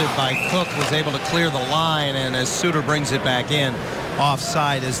 hounded by Cook, was able to clear the line, and as Suter brings it back in,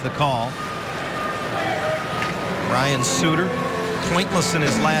 offside is the call. Ryan Suter, pointless in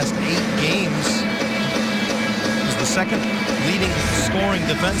his last 8 games. Was the second leading scoring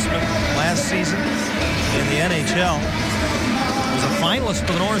defenseman last season in the NHL. Was a finalist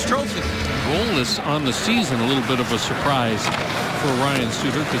for the Norris Trophy. Goalless on the season, a little bit of a surprise for Ryan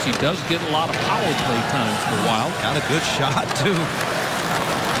Suter because he does get a lot of power play time for the Wild. Got a good shot, too.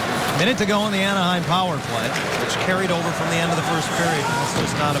 Minute to go in the Anaheim power play, which carried over from the end of the first period. This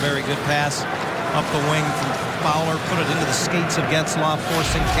was not a very good pass up the wing from Fowler, put it into the skates of Getzlaf,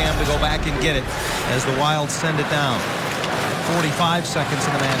 forcing Cam to go back and get it as the Wild send it down. 45 seconds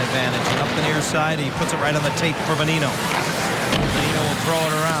in the man advantage, and up the near side, he puts it right on the tape for Bonino. Bonino will throw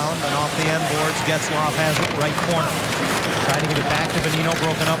it around, and off the end boards, Getzlaf has it right corner. Trying to get it back to Bonino,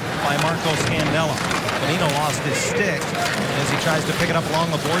 broken up by Marco Scandella. Bonino lost his stick, and as he tries to pick it up along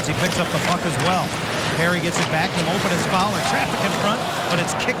the boards, he picks up the puck as well. Perry gets it back, and open is Fowler. Traffic in front, but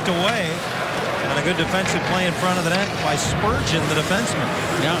it's kicked away. And a good defensive play in front of the net by Spurgeon, the defenseman.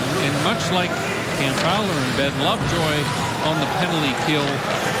 Yeah, and much like Cam Fowler and Ben Lovejoy on the penalty kill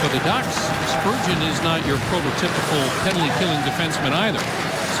for the Ducks, Spurgeon is not your prototypical penalty-killing defenseman either.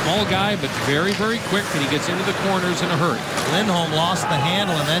 Small guy, but very, very quick, and he gets into the corners in a hurry. Lindholm lost the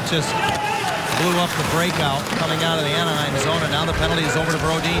handle, and that just blew up the breakout coming out of the Anaheim zone. And now the penalty is over to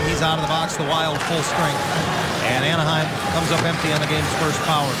Brodin. He's out of the box, the Wild full strength. And Anaheim comes up empty on the game's first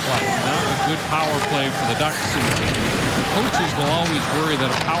power play. Not a good power play for the Ducks. And coaches will always worry that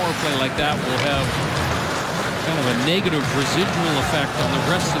a power play like that will have kind of a negative residual effect on the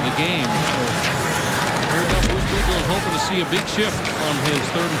rest of the game. So here Duffy is hoping to see a big shift from his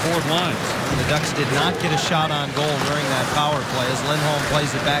third and fourth lines. The Ducks did not get a shot on goal during that power play as Lindholm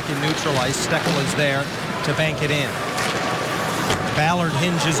plays it back in neutral ice. Steckel is there to bank it in. Ballard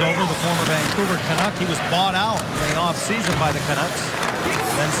hinges over, the former Vancouver Canuck. He was bought out during the offseason by the Canucks,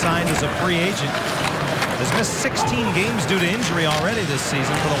 then signed as a free agent. Has missed 16 games due to injury already this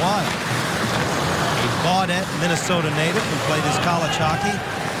season for the Wild. A Baudette, Minnesota native, who played his college hockey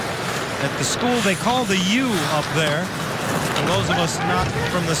at the school they call the U up there. For those of us not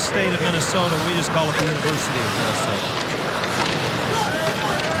from the state of Minnesota, we just call it the University of Minnesota.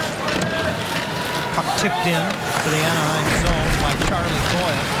 Puck tipped in to the Anaheim zone by Charlie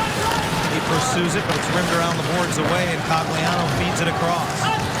Coyle. He pursues it, but it's rimmed around the boards away, and Cogliano feeds it across.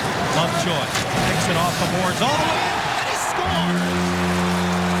 Lovejoy picks it off the boards all the way, and he scores!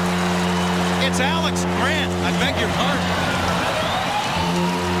 It's Alex Grant. I beg your pardon.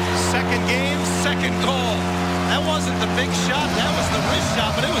 Second game, second goal. That wasn't the big shot. That was the wrist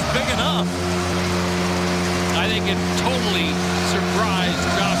shot, but it was big enough. I think it totally surprised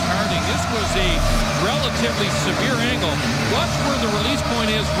Josh Harding. This was a relatively severe angle. Watch where the release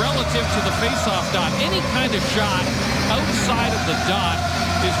point is relative to the faceoff dot. Any kind of shot outside of the dot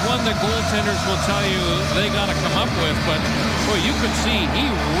is one that goaltenders will tell you they got to come up with. But, boy, you could see he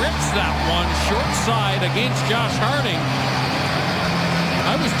rips that one short side against Josh Harding.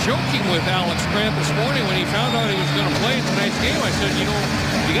 I was joking with Alex Grant this morning when he found out he was going to play in tonight's game. I said, you know,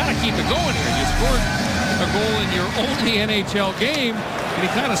 you got to keep it going here. You scored a goal in your only NHL game, and he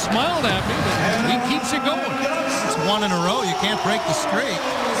kind of smiled at me, but he keeps it going. It's one in a row. You can't break the streak.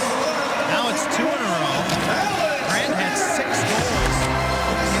 Now it's two in a row. Grant had 6 goals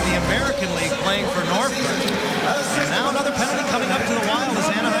in the American League playing for Norfolk. And now another penalty coming up to the Wild as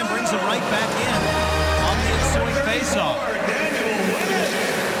Anaheim brings it right back in on the ensuing faceoff.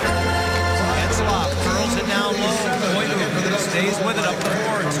 Getzlaf curls it down low. Koivu stays with it up the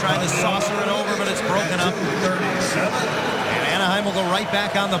boards, trying to saucer it over, but it's broken up. And Anaheim will go right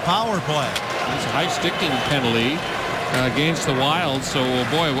back on the power play. It's a high sticking penalty against the Wild, so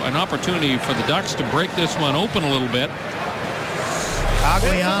boy, an opportunity for the Ducks to break this one open a little bit.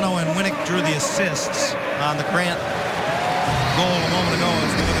 Agliano and Winnick drew the assists on the Grant goal a moment ago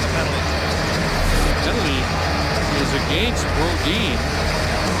as we look at the penalty. Penalty is against Brodin,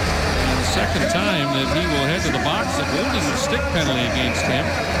 and the second time that he will head to the box, a holding the stick penalty against him.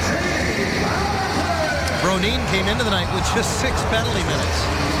 Brodin came into the night with just 6 penalty minutes.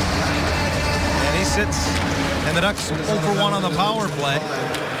 And he sits, and the Ducks 0 for 1 on the power play.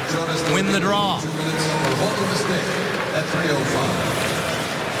 Win the draw.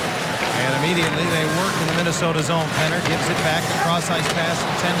 And immediately they work in the Minnesota zone. Penner gives it back. The cross-ice pass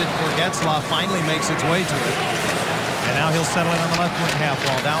intended for Getzlaf finally makes its way to it. And now he'll settle in on the left wing half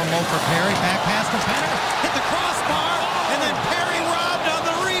wall. Down low for Perry. Back pass to Penner. Hit the crossbar. And then Perry robbed on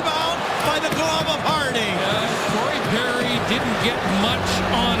the rebound by the glove of Harding. Corey Perry didn't get much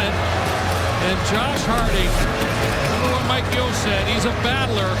on it. And Josh Harding, remember what Mike Yo said, he's a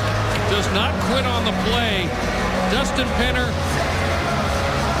battler, does not quit on the play. Dustin Penner,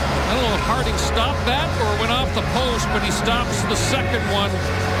 I don't know if Harding stopped that or went off the post, but he stops the second one.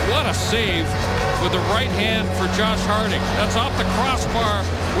 What a save with the right hand for Josh Harding. That's off the crossbar.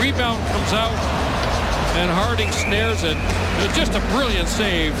 Rebound comes out, and Harding snares it. It was just a brilliant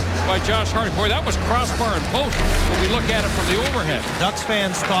save by Josh Harding. Boy, that was crossbar and post when we look at it from the overhead. Ducks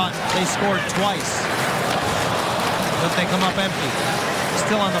fans thought they scored twice, but they come up empty.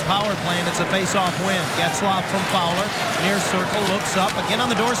 Still on the power play, and it's a face-off win. Getzlaf from Fowler, near circle, looks up, again on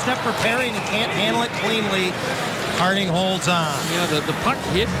the doorstep for Perry, and he can't handle it cleanly. Harding holds on. Yeah, the puck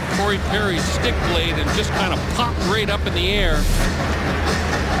hit Corey Perry's stick blade and just kind of popped right up in the air.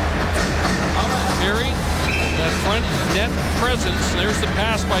 Perry, that front net presence. There's the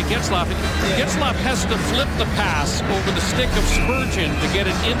pass by Getzlaf. Getzlaf has to flip the pass over the stick of Spurgeon to get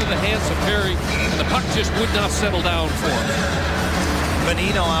it into the hands of Perry, and the puck just would not settle down for him.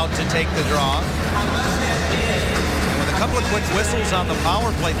 Bonino out to take the draw. And with a couple of quick whistles on the power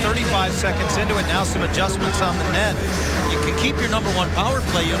play, 35 seconds into it, now some adjustments on the net. You can keep your number 1 power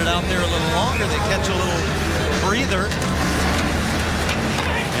play unit out there a little longer. They catch a little breather.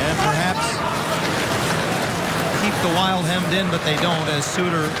 And perhaps keep the Wild hemmed in, but they don't, as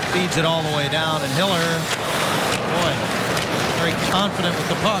Suter feeds it all the way down. And Hiller, boy, very confident with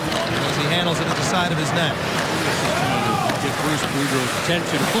the puck as he handles it at the side of his net. Get Bruce Boudreau's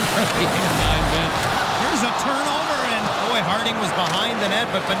attention over the Anaheim bench. Here's a turnover, and boy, Harding was behind the net,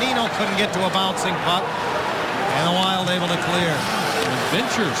 but Bonino couldn't get to a bouncing puck. And the Wild able to clear. And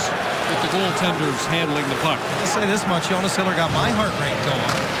Ventures with the goaltenders handling the puck. I'll say this much, Jonas Hiller got my heart rate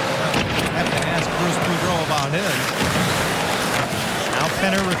going. I have to ask Bruce Boudreau about his. Now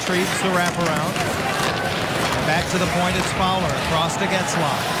Penner retrieves the wraparound. Back to the point, it's Fowler. Across to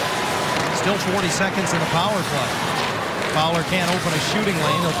Getzlaf. Still 40 seconds in the power play. Fowler can't open a shooting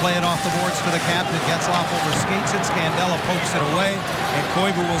lane. He'll play it off the boards for the captain. Getzlaf overskates it. Scandella pokes it away. And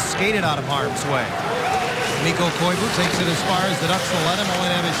Koivu will skate it out of harm's way. Mikko Koivu takes it as far as the Ducks will let him. Only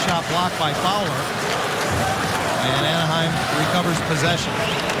to have his shot blocked by Fowler. And Anaheim recovers possession.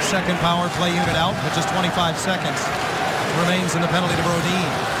 Second power play unit out with just 25 seconds. Remains in the penalty to Brodin.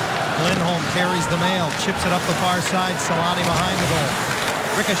 Lindholm carries the mail. Chips it up the far side. Solani behind the goal.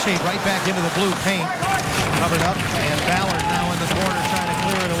 Ricochet right back into the blue paint. Covered up, and Ballard now in the corner trying to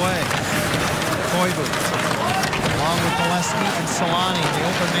clear it away. Koivu, along with Bolesky and Solani. The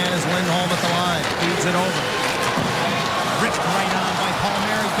open man is Lindholm at the line. Feeds it over. Ripped right on by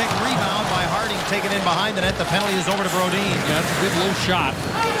Palmieri. Big rebound by Harding. Taken in behind the net. The penalty is over to Brodin. Yeah, that's a good low shot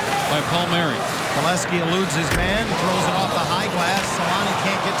by Palmieri. Bolesky eludes his man, throws it off the high glass. Solani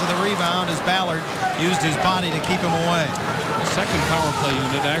can't get to the rebound as Ballard used his body to keep him away. The second power play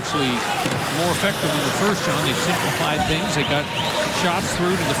unit actually more effective than the first, John. They simplified things. They got shots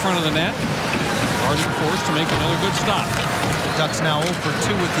through to the front of the net. Harding forced to make another good stop. The Ducks now 0 for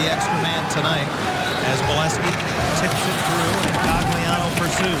 2 with the extra man tonight as Bolesky tips it through and Gagliano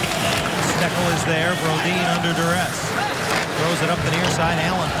pursues. Steckel is there. Brodin under duress. Throws it up the near side.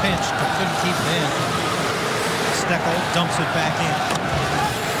 Allen pinched but couldn't keep it in. Steckel dumps it back in.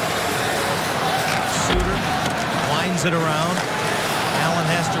 Suter winds it around. Allen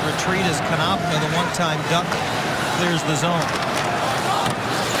has to retreat as Konopka, the one-time Duck, clears the zone.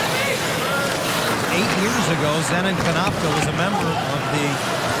 8 years ago, Zenon Konopka was a member of the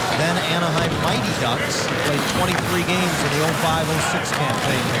then Anaheim Mighty Ducks. He played 23 games in the 05-06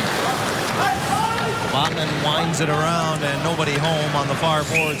 campaign here. Botman winds it around and nobody home on the far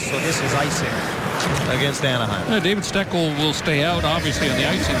boards, so this is icing against Anaheim. David Steckel will stay out, obviously, on the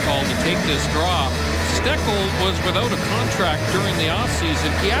icing call to take this draw. Steckel was without a contract during the offseason.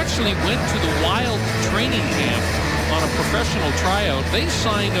 He actually went to the Wild training camp on a professional tryout. They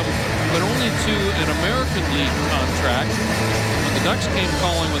signed him, but only to an American League contract. When the Ducks came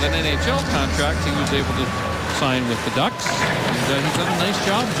calling with an NHL contract, he was able to sign with the Ducks. And he's done a nice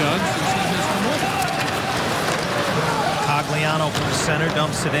job, John, since he has come over. Cogliano from the center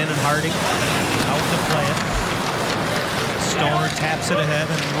dumps it in, and Harding out to play it. Stoner taps it ahead,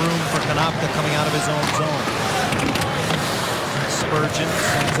 and room for Konopka coming out of his own zone. Spurgeon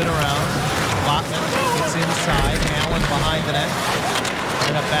sends it around. Botman gets inside. Allen behind the net.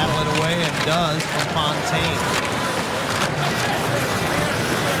 Gonna battle it away, and does from Fontaine.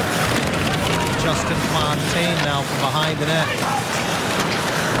 Justin Fontaine now from behind the net.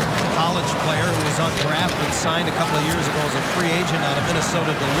 College player who was undrafted, signed a couple of years ago as a free agent out of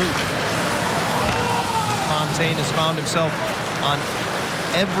Minnesota Duluth. Fontaine has found himself on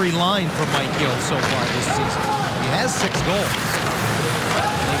every line for Mike Gill so far this season. He has 6 goals.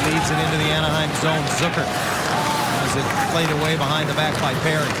 He leads it into the Anaheim zone. Zucker has it played away behind the back by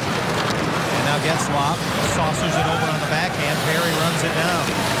Perry. And now Getzlaf saucers it over on the backhand. Perry runs it down.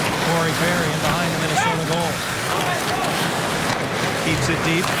 Corey Perry in behind the Minnesota goal. Keeps it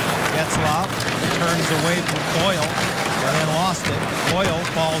deep. Getzlaf turns away from Coyle and then lost it. Coyle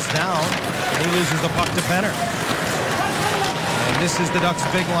falls down. He loses the puck to Penner. And this is the Ducks'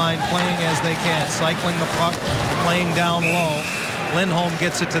 big line playing as they can. Cycling the puck, playing down low. Lindholm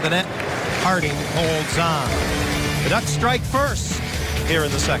gets it to the net. Harding holds on. The Ducks strike first here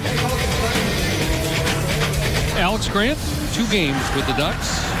in the second. Alex Grant, 2 games with the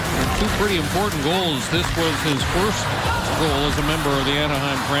Ducks. And 2 pretty important goals. This was his first goal as a member of the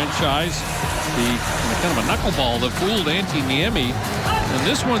Anaheim franchise. The kind of a knuckleball that fooled Antti Niemi. And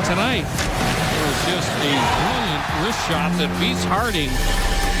this one tonight was just a brilliant wrist shot that beats Harding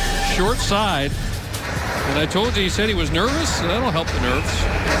short side. And I told you, he said he was nervous. That'll help the nerves.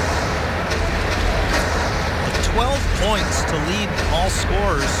 12 points to lead all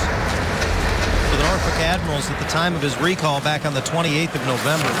scorers for the Norfolk Admirals at the time of his recall back on the 28th of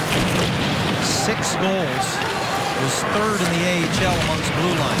November. 6 goals. Was 3rd in the AHL amongst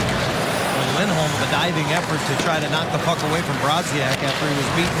blue line. When Lindholm with a diving effort to try to knock the puck away from Brodziak after he was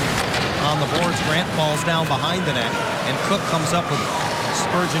beaten on the boards. Grant falls down behind the net, and Cook comes up with it.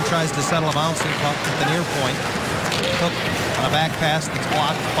 Spurgeon tries to settle a bouncing puck at the near point. Cook on a back pass that's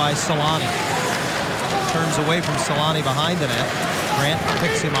blocked by Solani. Turns away from Solani behind the net. Grant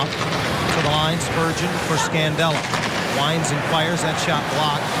picks him up to the line. Spurgeon for Scandella. Winds and fires. That shot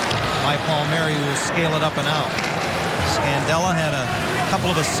blocked by Palmieri, who will scale it up and out. Scandella had a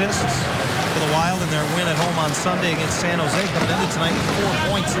couple of assists for the Wild in their win at home on Sunday against San Jose, coming into tonight with 4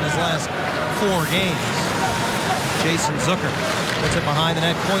 points in his last 4 games. Jason Zucker puts it behind the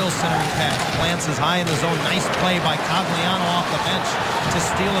net. Coyle centering pass. Glances high in the zone. Nice play by Cogliano off the bench to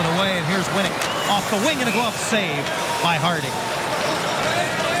steal it away. And here's Winnick off the wing, and a glove save by Harding.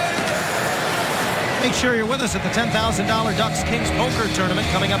 Make sure you're with us at the $10,000 Ducks Kings Poker Tournament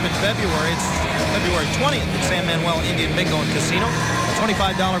coming up in February. It's February 20th at San Manuel Indian Bingo and Casino. A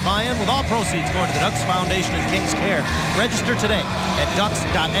 $25 buy-in with all proceeds going to the Ducks Foundation and Kings Care. Register today at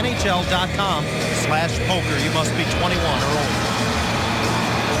ducks.nhl.com/poker. You must be 21 or older.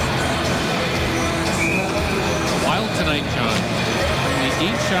 Wild tonight, John. Only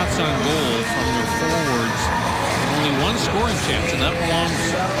 8 shots on goal from their forwards. And only 1 scoring chance, and that belongs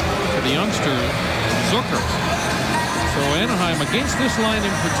to the youngster Zucker. So Anaheim, against this line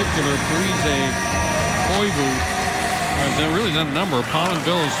in particular, Parise, Koivu, they've really done a number.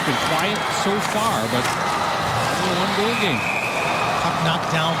 Pominville has been quiet so far, but only 1 goal game. Puck knocked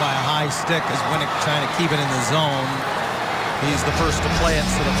down by a high stick as Winnick trying to keep it in the zone. He's the first to play it,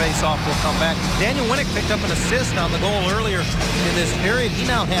 so the faceoff will come back. Daniel Winnick picked up an assist on the goal earlier in this period. He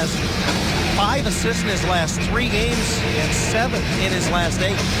now has 5 assists in his last 3 games and 7 in his last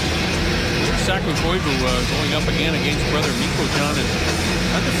 8. Saku Koivu going up again against brother Mikko John, is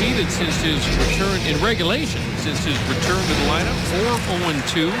undefeated since his return in regulation, since his return to the lineup.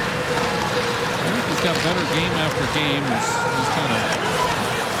 4-0-2. I think he's got better game after game. He's kind of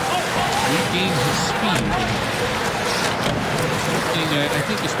regained his speed. I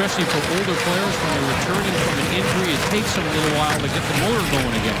think especially for older players, when they're returning from an injury, it takes them a little while to get the motor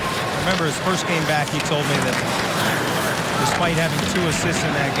going again. Remember his first game back, he told me that despite having 2 assists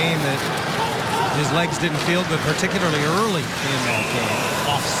in that game, that his legs didn't feel good, particularly early in that game.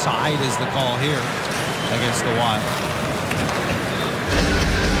 Off offside is the call here against the Wild.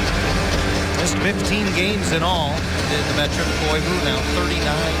 Just 15 games in all in the veteran Koivu, now 39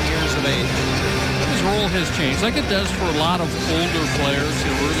 years of age. His role has changed, like it does for a lot of older players.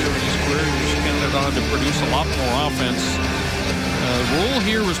 Earlier in his career, he was counted on to produce a lot more offense. The role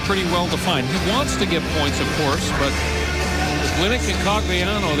here was pretty well defined. He wants to get points, of course, but Winnick and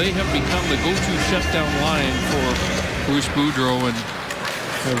Cogliano, they have become the go-to shutdown line for Bruce Boudreau and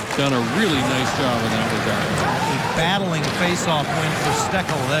have done a really nice job in that regard. A battling face-off win for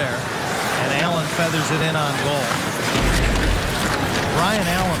Steckel there, and Allen feathers it in on goal. Brian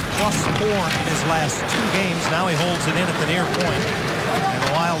Allen +4 in his last 2 games. Now he holds it in at the near point. And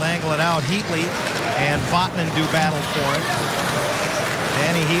the Wild angle it out. Heatley and Vatanen do battle for it.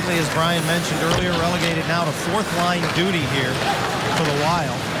 Danny Heatley, as Brian mentioned earlier, relegated now to 4th line duty here for the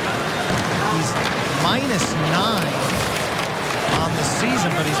Wild. He's -9 on the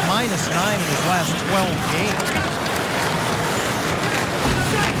season, but he's -9 in his last 12 games.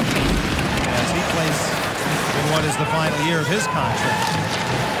 As he plays in what is the final year of his contract.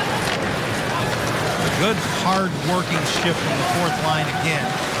 A good, hard-working shift from the 4th line again,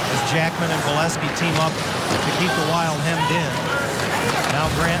 as Jackman and Valesky team up to keep the Wild hemmed in. Now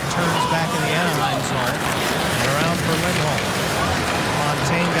Grant turns back in the Anaheim zone, and around for Lindholm.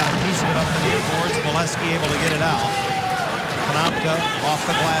 Fontaine got a piece of it up in the boards. Valesky able to get it out. Konopka off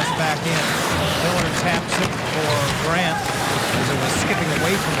the glass back in. Miller taps it for Grant as it was skipping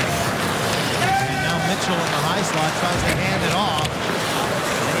away from him. Mitchell in the high slot tries to hand it off.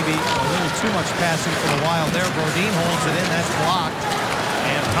 Maybe a little too much passing for the Wild there. Brodin holds it in. That's blocked.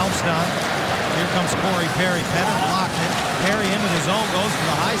 And pounced on. Here comes Corey Perry. Pennant blocked it. Perry into the zone. Goes to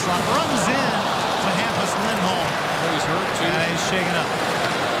the high slot. Runs in to Hampus Lindholm. He's hurt too. He's shaken up.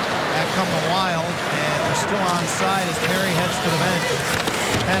 Back come the Wild. And they're still onside as Perry heads to the bench.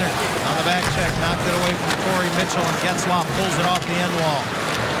 Pennant on the back check. Knocked it away from Corey Mitchell. And Getzlaf pulls it off the end wall.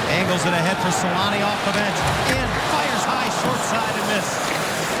 Angles it ahead for Solani off the bench. In, fires high, short side and miss.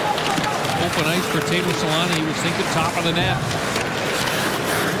 Open ice for Teemu Solani. He was thinking top of the net.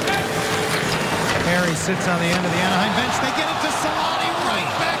 Perry sits on the end of the Anaheim bench. They get it to Solani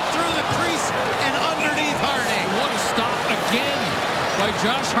right back through the crease and underneath Harding. What a stop again by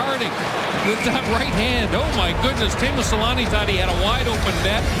Josh Harding with that right hand. Oh my goodness, Teemu Solani thought he had a wide open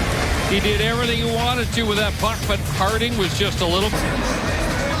net. He did everything he wanted to with that puck, but Harding was just a little...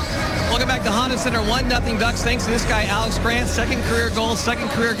 Welcome back to Honda Center, 1-0 Ducks. Thanks to this guy, Alex Grant. 2nd career goal, 2nd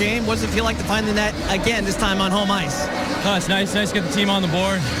career game. What does it feel like to find the net again, this time on home ice? Oh, it's nice to get the team on the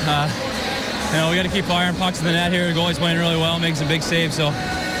board. We got to keep firing pucks in the net here. The goalie's playing really well, making some big saves. So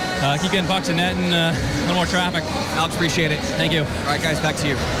keep getting pucks in net and a little more traffic. Alex, appreciate it. Thank you. All right, guys, back to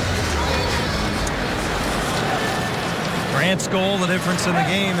you. Grant's goal, the difference in the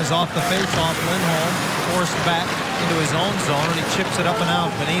game, is off the face-off. Lindholm forced back into his own zone, and he chips it up and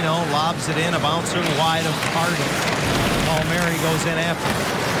out. Bonino lobs it in, a bouncer wide of Harding. Palmieri goes in after it.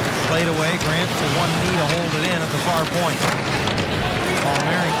 Played away, Grant to one knee to hold it in at the far point.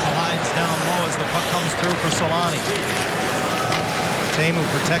 Palmieri collides down low as the puck comes through for Solani. Teemu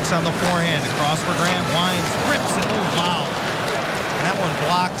protects on the forehand, across for Grant, winds, rips it, oh wow. And that one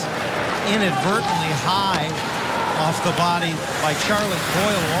blocked inadvertently high off the body by Charlotte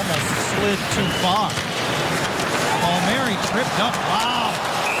Boyle, who almost slid too far. Palmieri tripped up. Wow.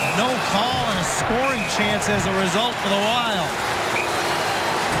 No call and a scoring chance as a result for the Wild.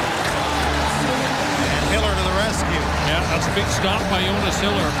 And Hiller to the rescue. Yeah, that's a big stop by Jonas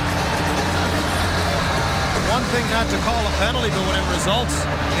Hiller. One thing not to call a penalty, but when it results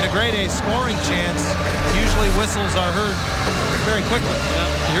in a grade A scoring chance, usually whistles are heard very quickly. Yeah,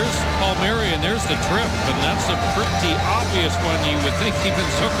 here's Palmieri, and there's the trip, and that's a pretty obvious one. You would think even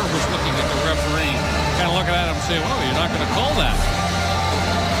Zucker was looking at the referee, kind of looking at him and saying, well, you're not going to call that.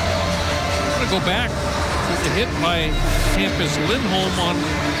 I'm going to go back to the hit by Hampus Lindholm on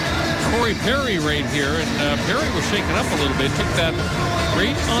Corey Perry right here, and Perry was shaken up a little bit, took that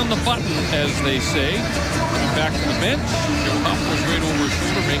right on the button, as they say. Back to the bench. Joe Huff was right over his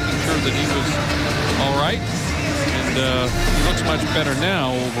shoulder, making sure that he was all right. And he looks much better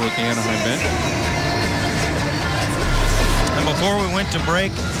now over at the Anaheim bench. And before we went to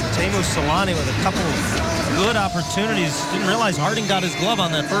break, Teemu Solani with a couple of good opportunities. Didn't realize Harding got his glove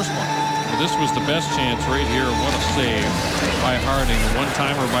on that first one. Well, this was the best chance right here. What a save by Harding. A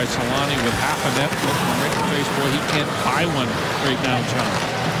one-timer by Solani with half a net. Looking right in the face. Boy, he can't buy one right now, John.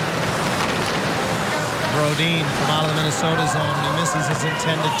 Brodin from out of the Minnesota zone. He misses his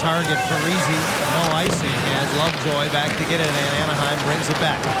intended target. Parisi, no icing. As Lovejoy back to get it, and Anaheim brings it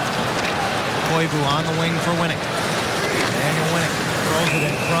back. Koivu on the wing for Winnick. Daniel Winnick throws it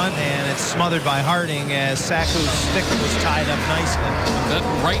in front, and it's smothered by Harding as Saku's stick was tied up nicely. That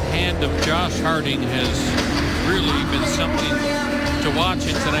right hand of Josh Harding has really been something to watch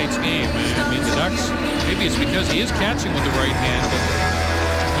in tonight's game. I mean, the Ducks, maybe it's because he is catching with the right hand, but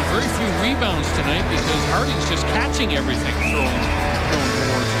there's very few rebounds tonight because Harding's just catching everything thrown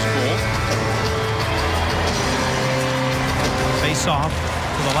towards his goal. Face off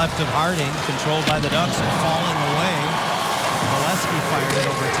to the left of Harding, controlled by the Ducks and falling away. Molesky fired it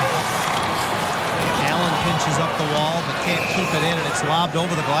over top. Allen pinches up the wall but can't keep it in, and it's lobbed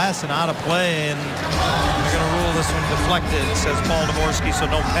over the glass and out of play, and they're going to rule this one deflected, says Paul Dvorsky, so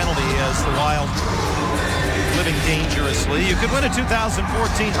no penalty as the Wild living dangerously. You could win a 2014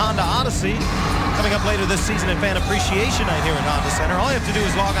 Honda Odyssey coming up later this season at Fan Appreciation Night here at Honda Center. All you have to do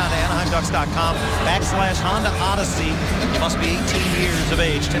is log on to AnaheimDucks.com/Honda Odyssey. You must be 18 years of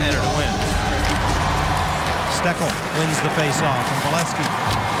age to enter to win. Steckel wins the face-off, and Molesky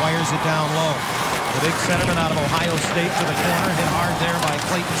wires it down low. The big centerman out of Ohio State to the corner, hit hard there by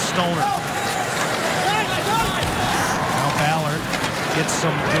Clayton Stoner. Now Ballard gets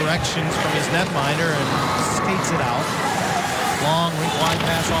some directions from his netminder and skates it out. Long wide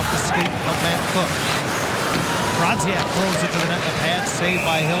pass off the skate of Matt Cook. Brodziak throws it to the net. The pad saved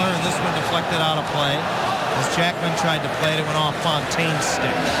by Hiller, and this one deflected out of play. As Jackman tried to play it, went off Fontaine's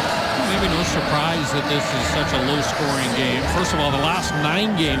stick. Maybe no surprise that this is such a low-scoring game. First of all, the last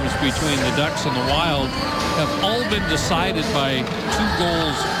 9 games between the Ducks and the Wild have all been decided by 2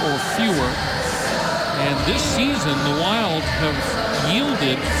 goals or fewer. And this season, the Wild have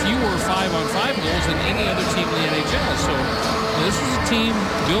yielded fewer 5-on-5 goals than any other team in the NHL. So this is a team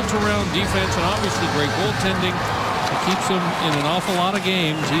built around defense and obviously great goaltending. It keeps them in an awful lot of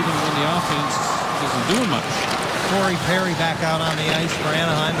games, even when the offense isn't doing much. Corey Perry back out on the ice for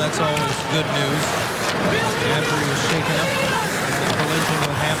Anaheim. That's always good news. After he was shaken up in the collision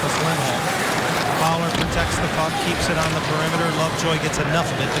with Hampus Lindholm. Fowler protects the puck, keeps it on the perimeter. Lovejoy gets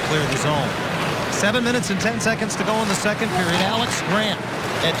enough of it to clear the zone. 7 minutes and 10 seconds to go in the second period. Alex Grant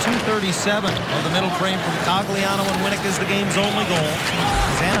at 2:37 of the middle frame from Cogliano, and Winnick is the game's only goal.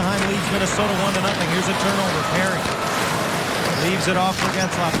 As Anaheim leads Minnesota 1-0. Here's a turnover. Perry leaves it off for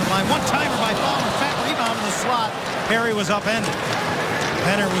Getzlaf to the line. One-timer by Fowler. Fat rebound in the slot. Perry was upended.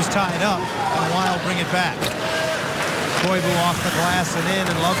 Penner was tied up, and the Wild bring it back. Koivu off the glass and in,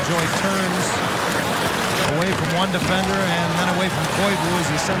 and Lovejoy turns away from one defender and then away from Koivu as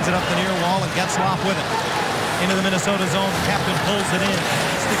he sends it up the near wall, and Getzlaf with it. Into the Minnesota zone. The captain pulls it in.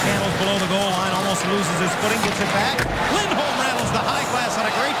 Stick handles below the goal line. Almost loses his footing. Gets it back. Lindholm rattles the high glass on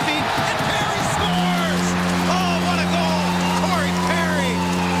a great feed. And Perry scores! Oh, what a goal! Corey Perry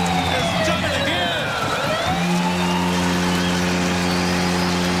has done it again.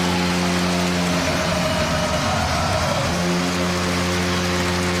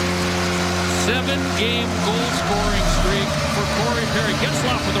 Seven-game goal-scoring streak for Corey Perry.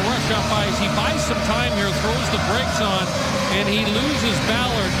 Getzlaf with a rush off ice. He buys some time here, throws the brakes on, and he loses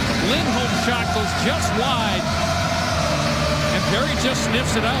Ballard. Lindholm's shot goes just wide, and Perry just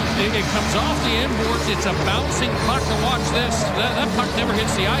sniffs it out. It comes off the end boards. It's a bouncing puck. And watch this. That puck never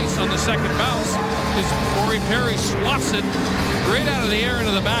hits the ice on the second bounce. As Corey Perry swats it right out of the air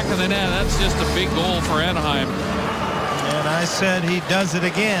into the back of the net. That's just a big goal for Anaheim. And I said he does it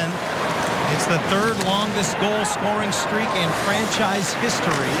again. It's the third longest goal-scoring streak in franchise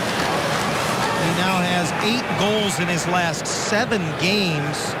history. He now has 8 goals in his last 7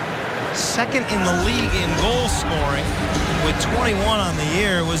 games. Second in the league in goal scoring with 21 on the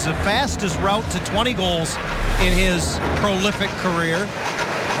year. It was the fastest route to 20 goals in his prolific career.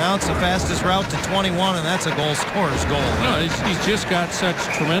 Now it's the fastest route to 21, and that's a goal scorer's goal. No, he's just got such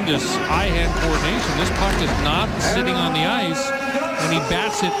tremendous eye-hand coordination. This puck is not sitting on the ice, and he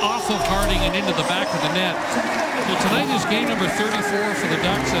bats it off of Harding and into the back of the net. So tonight is game number 34 for the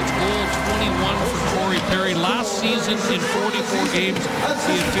Ducks. That's goal 21 for Corey Perry. Last season in 44 games,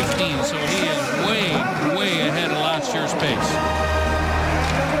 he had 15. So he is way, way ahead of last year's pace.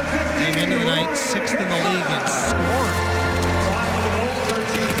 Came into the night 6th in the league in scoring.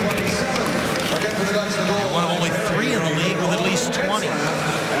 One of only 3 in the league with at least 20.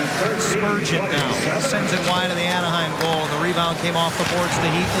 Spurgeon now sends it wide of the Anaheim goal. The rebound came off the boards to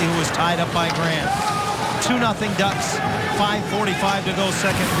Heatley, who was tied up by Grant. 2-0 Ducks. 5:45 to go,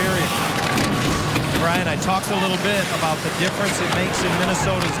 second period. Brian, I talked a little bit about the difference it makes in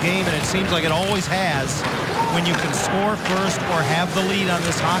Minnesota's game, and it seems like it always has. When you can score first or have the lead on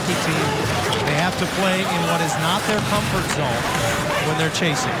this hockey team, they have to play in what is not their comfort zone when they're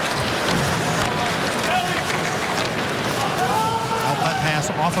chasing. Outlet pass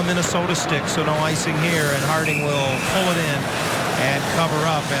off a Minnesota stick, so no icing here, and Harding will pull it in. and cover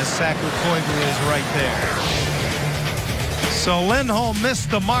up as Saku Koivu is right there. So Lindholm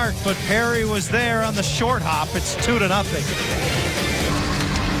missed the mark, but Perry was there on the short hop. It's 2-0.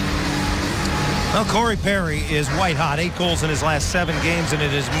 Well, Corey Perry is white hot. 8 goals in his last 7 games, and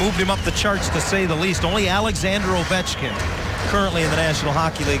it has moved him up the charts to say the least. Only Alexander Ovechkin, currently in the National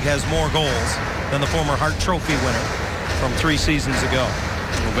Hockey League, has more goals than the former Hart Trophy winner from 3 seasons ago.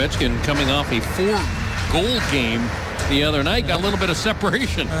 Ovechkin coming off a 4-goal game the other night. Got a little bit of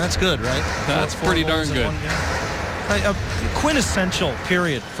separation. That's good, right? That's pretty darn good. A quintessential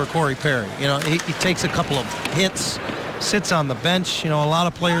period for Corey Perry. You know, he takes a couple of hits, sits on the bench. You know, a lot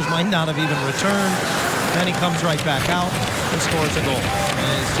of players might not have even returned. Then he comes right back out and scores a goal.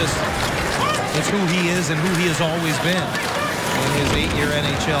 And it's who he is and who he has always been in his 8-year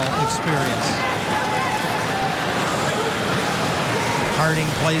NHL experience. Harding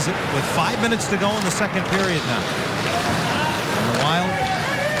plays it with 5 minutes to go in the second period now. And the Wild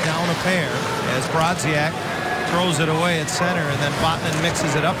down a pair as Brodziak throws it away at center, and then Botman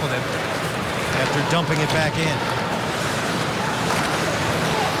mixes it up with him after dumping it back in.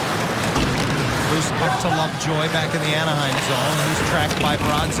 Loose puck to Lovejoy back in the Anaheim zone. He's tracked by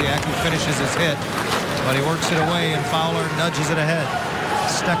Brodziak, who finishes his hit, but he works it away, and Fowler nudges it ahead.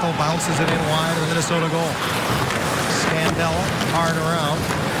 Steckel bounces it in wide of the Minnesota goal. Scandella hard around,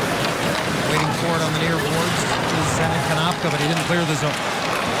 waiting for it on the near boards. This is Kanopka, but he didn't clear the zone.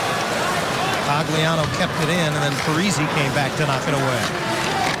 Tagliano kept it in, and then Parise came back to knock it away.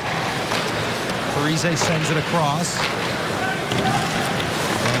 Parise sends it across,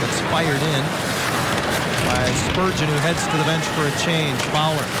 and it's fired in by Spurgeon, who heads to the bench for a change.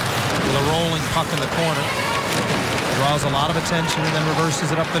 Fowler with a rolling puck in the corner. Draws a lot of attention and then reverses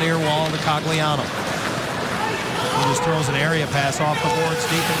it up the near wall to Tagliano. He just throws an area pass off the boards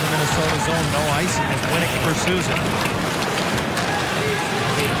deep in the Minnesota zone. No icing as Winnick pursues it.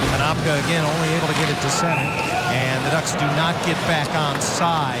 Kanopka again only able to get it to center, and the Ducks do not get back on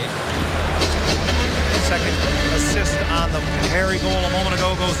side. Second assist on the Perry goal a moment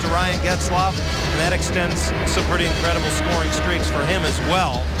ago goes to Ryan Getzlaf, and that extends some pretty incredible scoring streaks for him as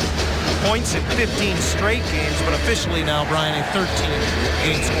well. Points in 15 straight games, but officially now, Brian, a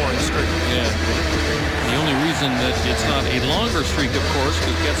 13-game scoring streak. Yeah. The only reason that it's not a longer streak, of course,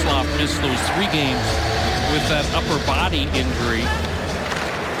 because Getzlaf missed those 3 games with that upper body injury.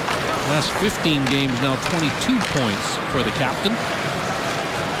 Last 15 games now, 22 points for the captain.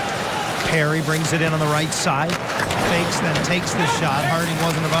 Perry brings it in on the right side, fakes, then takes the shot. Harding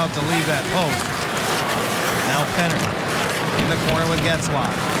wasn't about to leave that post. Now Penner in the corner with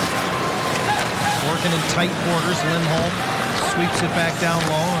Getzlaf. Working in tight quarters, Lindholm sweeps it back down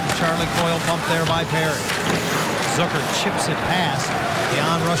low, and Charlie Coyle pumped there by Perry. Zucker chips it past the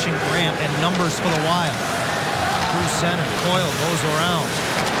on-rushing Grant, and numbers for the Wild. Through center, Coyle goes around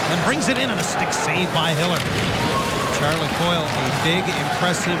and brings it in, and a stick save by Hiller. Charlie Coyle, a big,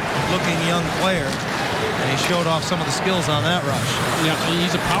 impressive-looking young player, and he showed off some of the skills on that rush. Yeah,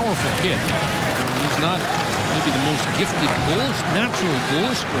 he's a powerful kid. He's not maybe the most gifted natural goal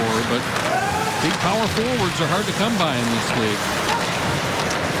scorer, but big power forwards are hard to come by in this league.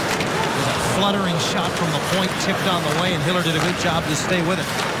 There's a fluttering shot from the point, tipped on the way, and Hiller did a good job to stay with it.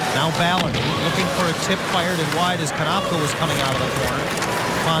 Now Ballard looking for a tip, fired it wide as Kanopka was coming out of the corner.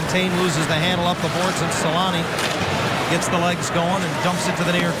 Fontaine loses the handle up the boards, and Solani gets the legs going and dumps it to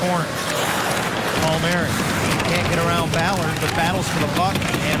the near corner. Palmieri can't get around Ballard, but battles for the puck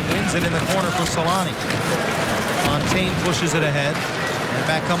and wins it in the corner for Solani. Fontaine pushes it ahead, and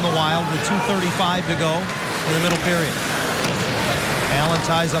back come the Wild with 2:35 to go in the middle period. Allen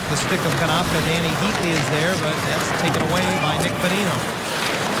ties up the stick of Kanopka. Danny Heatley is there, but that's taken away by Nick Bonino.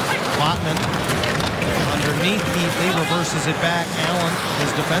 Botman underneath Heatley, reverses it back. Allen,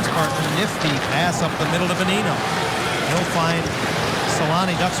 his defense partner, nifty pass up the middle to Bonino. He'll find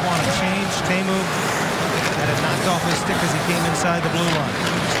Solani. Ducks want to change. Teemu had it knocked off his stick as he came inside the blue line.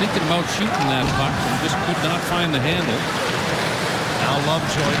 He's thinking about shooting that puck and just could not find the handle. Now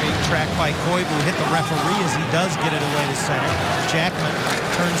Lovejoy being tracked by Koivu, hit the referee as he does get it away to center. Jackman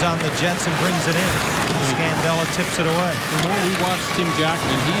turns on the Jets and brings it in. Scandella tips it away. The more we watch Tim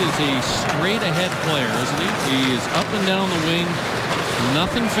Jackman, he is a straight-ahead player, isn't he? He is up and down the wing,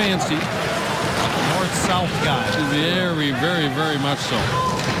 nothing fancy. North-south guy. Very, very, very much so.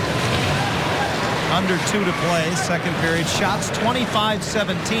 Under 2 to play, second period. Shots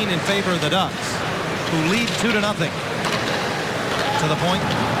 25-17 in favor of the Ducks, who lead 2-0. To the point,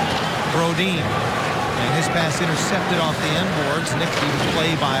 Brodin, and his pass intercepted off the end boards. Nifty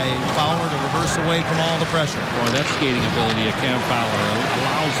play by Fowler to reverse away from all the pressure. Boy, that skating ability of Cam Fowler,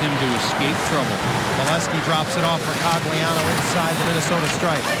 allows him to escape trouble. Molesky drops it off for Cogliano inside the Minnesota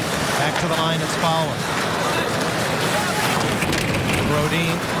stripe. Back to the line, it's Fowler.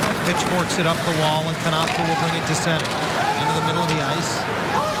 Brodin pitchforks it up the wall, and Konopka will bring it to center. Into the middle of the ice.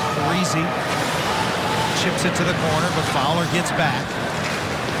 Parisi chips it to the corner, but Fowler gets back.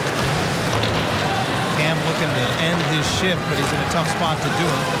 Cam looking to end his shift, but he's in a tough spot to do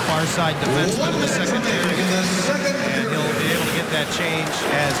it. The far side defenseman in the second period. And he'll be able to get that change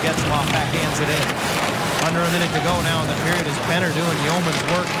as Getzlaf backhands it in. Under a minute to go now in the period as Benner doing yeoman's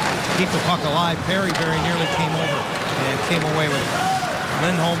work. Keep the puck alive. Perry very nearly came over and came away with it.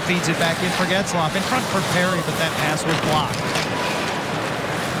 Lindholm feeds it back in for Getzlaf. In front for Perry, but that pass was blocked.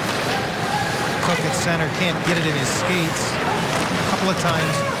 Cook at center can't get it in his skates. A couple of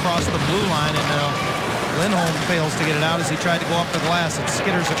times across the blue line, and now Lindholm fails to get it out as he tried to go up the glass. It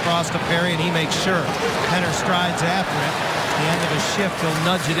skitters across to Perry, and he makes sure. Penner strides after it. At the end of his shift, he'll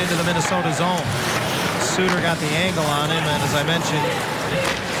nudge it into the Minnesota zone. Suter got the angle on him, and as I mentioned,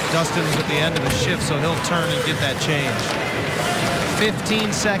 Dustin was at the end of his shift, so he'll turn and get that change.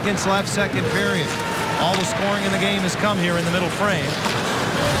 15 seconds left, second period. All the scoring in the game has come here in the middle frame.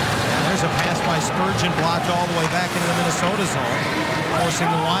 And there's a pass by Spurgeon blocked all the way back into the Minnesota zone, forcing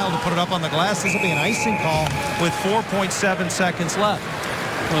the Wild to put it up on the glass. This will be an icing call with 4.7 seconds left.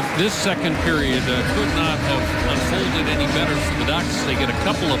 Well, this second period could not have unfolded any better for the Ducks. They get a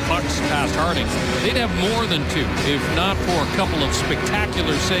couple of pucks past Harding. They'd have more than two if not for a couple of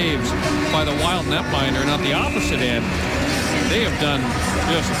spectacular saves by the Wild netminder. And on the opposite end, they have done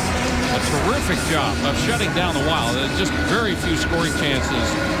just a terrific job of shutting down the Wild. Just very few scoring chances.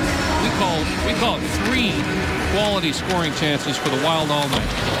 We call it 3 quality scoring chances for the Wild all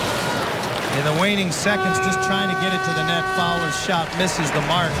night. In the waning seconds, just trying to get it to the net. Fowler's shot misses the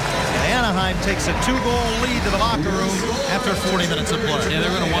mark. And Anaheim takes a 2-goal lead to the locker room after 40 minutes of play. Yeah,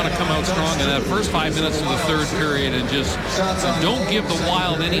 they're going to want to come out strong in that first 5 minutes of the third period and just don't give the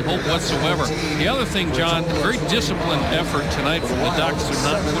Wild any hope whatsoever. The other thing, John, very disciplined effort tonight from the Ducks of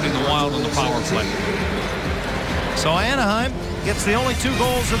not putting the Wild on the power play. So Anaheim gets the only 2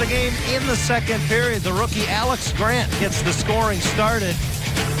 goals of the game in the second period. The rookie Alex Grant gets the scoring started.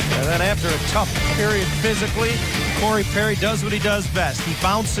 And then after a tough period physically, Corey Perry does what he does best. He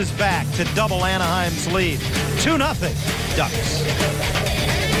bounces back to double Anaheim's lead. 2-0 Ducks.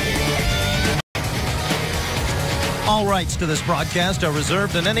 All rights to this broadcast are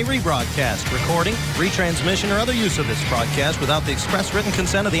reserved, and any rebroadcast, recording, retransmission, or other use of this broadcast without the express written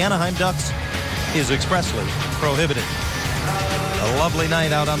consent of the Anaheim Ducks is expressly prohibited. A lovely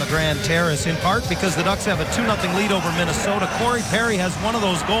night out on the Grand Terrace, in part because the Ducks have a 2-0 lead over Minnesota. Corey Perry has one of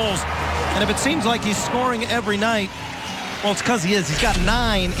those goals, and if it seems like he's scoring every night, well, it's because he is. He's got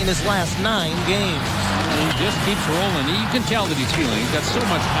 9 in his last 9 games. He just keeps rolling. You can tell that he's feeling. He's got so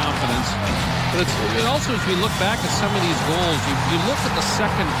much confidence. But it also, as we look back at some of these goals, you look at the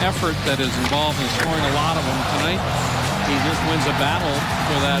second effort that is involved in scoring a lot of them tonight. He just wins a battle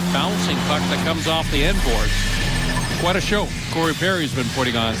for that bouncing puck that comes off the end boards. Quite a show Corey Perry's been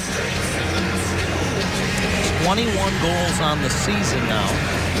putting on. 21 goals on the season now.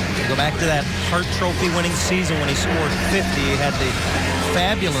 Go back to that Hart Trophy winning season when he scored 50. He had the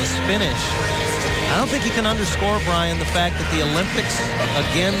fabulous finish. I don't think you can underscore, Brian, the fact that the Olympics,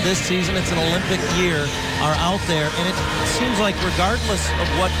 again this season, it's an Olympic year, are out there. And it seems like regardless of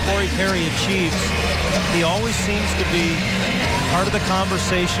what Corey Perry achieves, he always seems to be part of the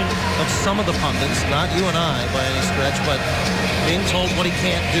conversation of some of the pundits, not you and I by any stretch, but being told what he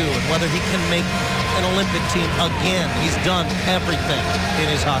can't do and whether he can make an Olympic team again. He's done everything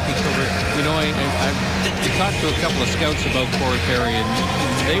in his hockey career. You know, I talked to a couple of scouts about Corey Perry, and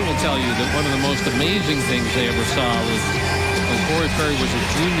they will tell you that one of the most amazing things they ever saw was when Corey Perry was a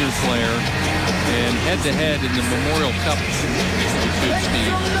junior player and head-to-head in the Memorial Cup, which is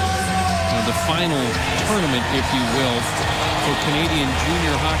the final tournament, if you will, for Canadian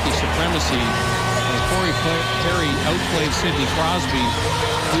junior hockey supremacy. Corey Perry outplayed Sidney Crosby,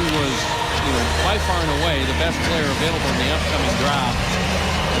 who was, by far and away the best player available in the upcoming draft.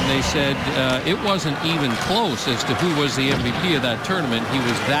 And they said it wasn't even close as to who was the MVP of that tournament. He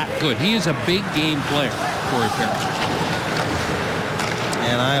was that good. He is a big game player, Corey Perry.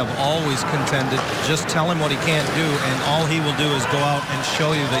 And I have always contended, just tell him what he can't do, and all he will do is go out and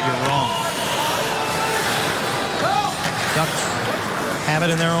show you that you're wrong. Ducks have it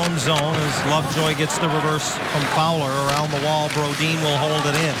in their own zone as Lovejoy gets the reverse from Fowler around the wall. Brodin will hold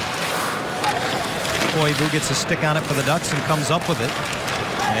it in. Koivu gets a stick on it for the Ducks and comes up with it.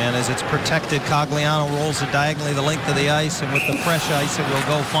 And as it's protected, Cogliano rolls it diagonally the length of the ice, and with the fresh ice, it will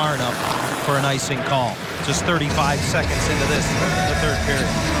go far enough for for an icing call. Just 35 seconds into the third period.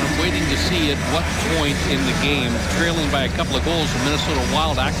 I'm waiting to see at what point in the game, trailing by a couple of goals, the Minnesota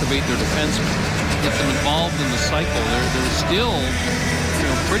Wild activate their defensemen, get them involved in the cycle. They're still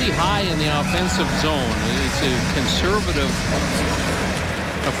pretty high in the offensive zone. It's a conservative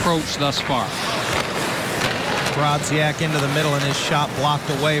approach thus far. Brodziak into the middle and his shot blocked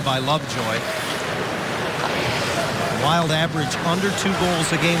away by Lovejoy. Wild average under 2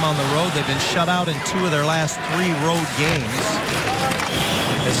 goals a game on the road. They've been shut out in 2 of their last 3 road games.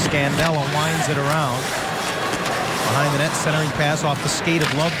 As Scandella winds it around. Behind the net, centering pass off the skate of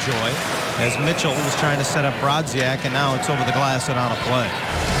Lovejoy. As Mitchell was trying to set up Brodziak, and now it's over the glass and on a play.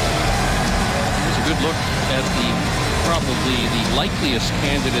 Here's a good look at probably the likeliest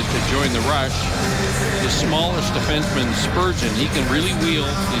candidate to join the rush. The smallest defenseman, Spurgeon. He can really wheel.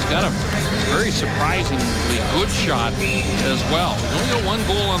 He's got a very surprisingly good shot as well. He's only got 1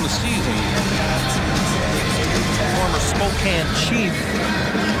 goal on the season. Former Spokane Chief.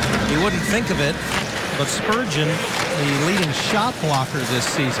 You wouldn't think of it, but Spurgeon, the leading shot blocker this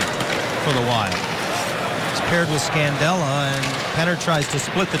season for the Wild. It's paired with Scandella, and Penner tries to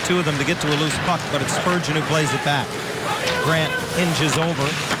split the 2 of them to get to a loose puck, but it's Spurgeon who plays it back. Grant hinges over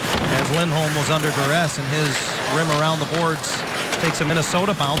as Lindholm was under duress, and his rim around the boards takes a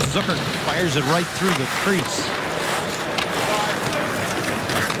Minnesota bounce. Zucker fires it right through the crease.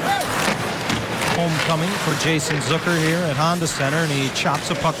 Homecoming for Jason Zucker here at Honda Center, and he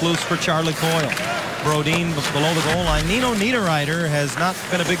chops a puck loose for Charlie Coyle. Brodin below the goal line. Nino Niederreiter has not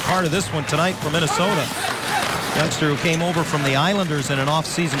been a big part of this one tonight for Minnesota. Youngster who came over from the Islanders in an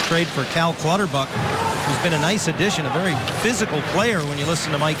off-season trade for Cal Clutterbuck, who's been a nice addition, a very physical player when you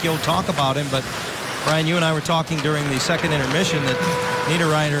listen to Mike Yeo talk about him. But Brian, you and I were talking during the second intermission that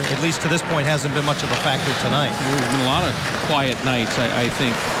Niederreiter, at least to this point, hasn't been much of a factor tonight. There's been a lot of quiet nights, I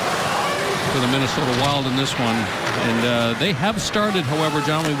think, for the Minnesota Wild in this one. And they have started, however,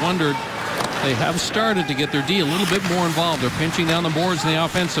 John, we wondered, they have started to get their D a little bit more involved. They're pinching down the boards in the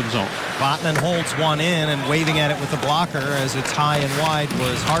offensive zone. Vatanen holds one in, and waving at it with the blocker as it's high and wide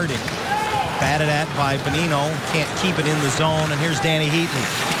was Harding. Batted at by Bonino. Can't keep it in the zone, and here's Danny Heatley.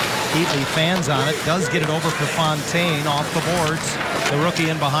 Heatley fans on it, does get it over for Fontaine off the boards. The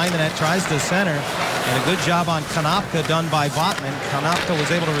rookie in behind the net tries to center, and a good job on Konopka done by Vatanen. Konopka was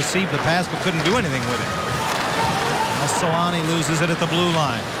able to receive the pass but couldn't do anything with it. Now Solani loses it at the blue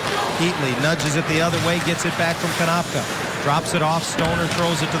line. Heatley nudges it the other way, gets it back from Konopka. Drops it off, Stoner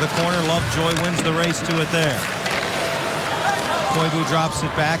throws it to the corner. Lovejoy wins the race to it there. Koivu drops it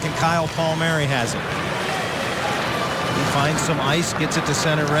back, and Kyle Palmieri has it. He finds some ice, gets it to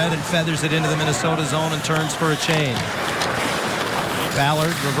center red, and feathers it into the Minnesota zone and turns for a change.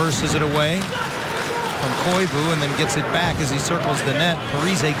 Ballard reverses it away from Koivu and then gets it back as he circles the net.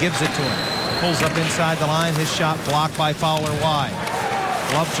 Parise gives it to him. Pulls up inside the line. His shot blocked by Fowler wide.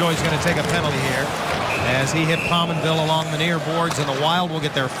 Lovejoy's going to take a penalty here as he hit Pominville along the near boards, and the Wild will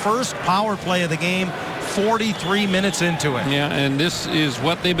get their first power play of the game 43 minutes into it. Yeah, and this is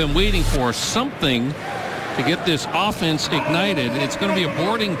what they've been waiting for, something to get this offense ignited. It's going to be a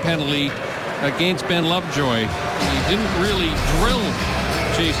boarding penalty against Ben Lovejoy. He didn't really drill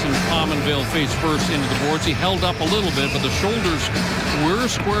Jason Pominville face first into the boards. He held up a little bit, but the shoulders were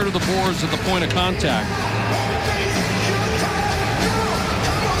square to the boards at the point of contact.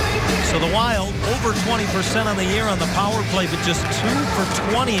 So the Wild over 20% on the year on the power play, but just 2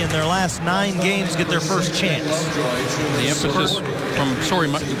 for 20 in their last 9 games get their first chance. The emphasis from,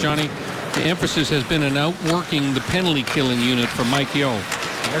 sorry, Johnny, the emphasis has been in outworking the penalty killing unit from Mike Yeo.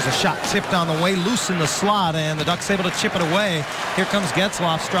 There's a shot tipped on the way, loose in the slot, and the Ducks able to chip it away. Here comes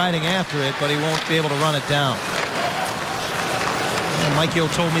Getzlaf striding after it, but he won't be able to run it down. And Mike Yeo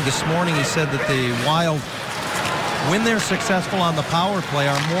told me this morning, he said that the Wild, when they're successful on the power play,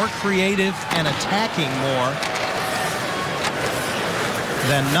 are more creative and attacking more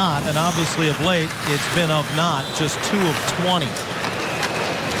than not. And obviously of late, it's been of not, just 2 of 20.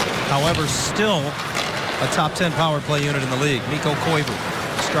 However, still a top 10 power play unit in the league. Mikko Koivu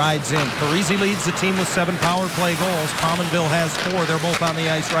strides in. Parise leads the team with 7 power play goals. Pominville has 4. They're both on the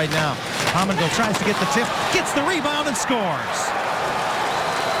ice right now. Pominville tries to get the tip, gets the rebound, and scores.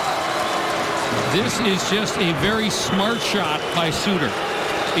 This is just a very smart shot by Suter.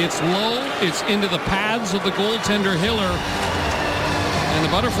 It's low, it's into the pads of the goaltender Hiller, and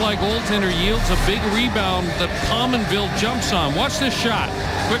the butterfly goaltender yields a big rebound that Pominville jumps on. Watch this shot.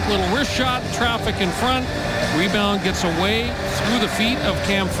 Quick little wrist shot, traffic in front, rebound gets away through the feet of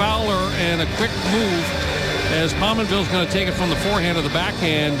Cam Fowler, and a quick move as Pominville's going to take it from the forehand to the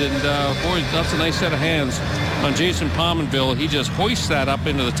backhand, and boy, that's a nice set of hands on Jason Pominville. He just hoists that up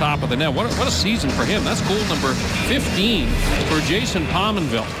into the top of the net. What a season for him. That's goal number 15 for Jason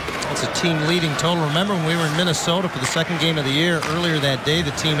Pominville. That's a team-leading total. Remember when we were in Minnesota for the second game of the year, earlier that day,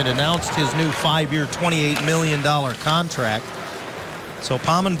 the team had announced his new 5-year, $28 million contract. So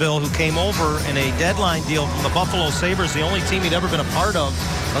Pominville, who came over in a deadline deal from the Buffalo Sabres, the only team he'd ever been a part of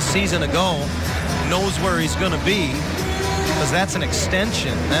a season ago, knows where he's going to be, because that's an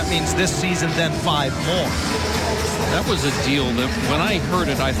extension. That means this season, then 5 more. That was a deal that when I heard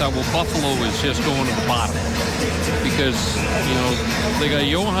it, I thought, well, Buffalo is just going to the bottom. Because, you know, they got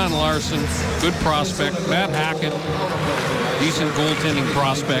Johan Larsson, good prospect, Matt Hackett, decent goaltending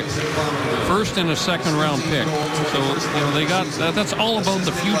prospect, first and a second round pick. So, you know, they got that's all about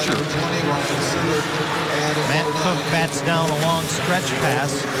the future. Matt Cook bats down a long stretch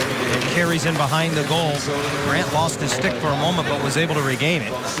pass and carries in behind the goal. Grant lost his stick for a moment but was able to regain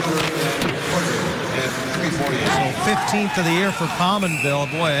it. So 15th of the year for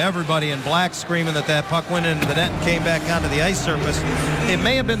Pominville. Boy, everybody in black screaming that that puck went into the net and came back onto the ice surface. It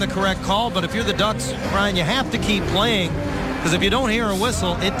may have been the correct call, but if you're the Ducks, Brian, you have to keep playing, because if you don't hear a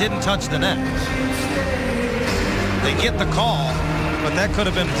whistle, it didn't touch the net. They get the call, but that could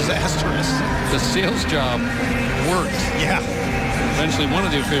have been disastrous. The sales job worked. Yeah. Eventually, one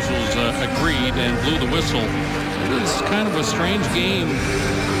of the officials agreed and blew the whistle. It's kind of a strange game.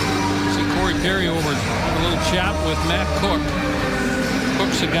 See Corey Perry over having a little chat with Matt Cook.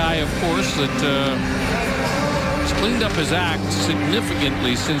 Cook's a guy, of course, that has cleaned up his act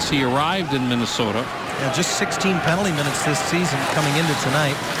significantly since he arrived in Minnesota. Yeah, just 16 penalty minutes this season coming into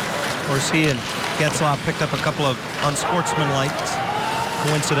tonight. Of course, he and Getzlaf picked up a couple of unsportsmanlike,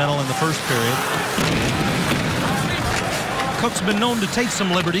 coincidental in the first period. Cook's been known to take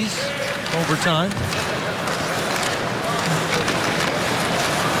some liberties over time.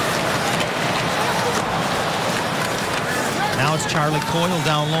 Now it's Charlie Coyle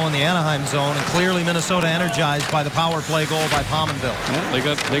down low in the Anaheim zone, and clearly Minnesota energized by the power play goal by Pominville. Yeah,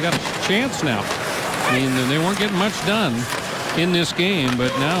 they got a chance now. I mean, they weren't getting much done in this game,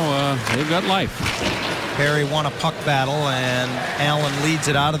 but now they've got life. Perry won a puck battle, and Allen leads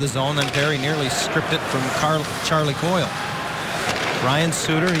it out of the zone. Then Perry nearly stripped it from Charlie Coyle. Ryan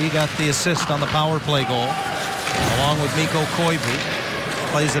Suter, he got the assist on the power play goal, along with Mikko Koivu.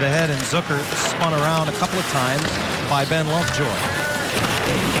 Plays it ahead, and Zucker spun around a couple of times by Ben Lovejoy.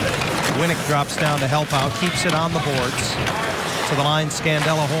 Winnick drops down to help out, keeps it on the boards. To the line,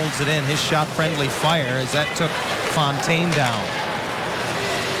 Scandella holds it in. His shot-friendly fire as that took Fontaine down.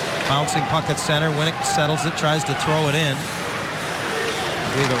 Bouncing puck at center. Winnick settles it, tries to throw it in.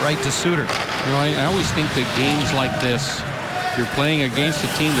 Gave it right to Suter. You know, I always think that games like this, you're playing against a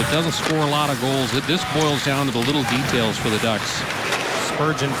team that doesn't score a lot of goals. This boils down to the little details for the Ducks.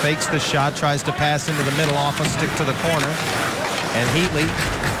 Spurgeon fakes the shot, tries to pass into the middle off a stick to the corner. And Heatley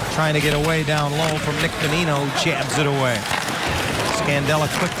trying to get away down low from Nick Bonino, jabs it away.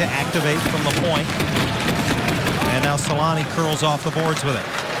 Scandella quick to activate from the point. And now Solani curls off the boards with it.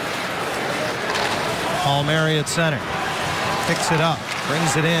 Palmieri at center. Picks it up,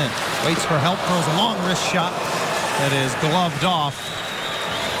 brings it in, waits for help, throws a long wrist shot that is gloved off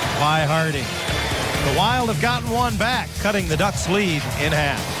by Hardy. The Wild have gotten one back, cutting the Ducks' lead in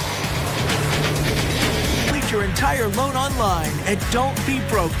half. Complete your entire loan online at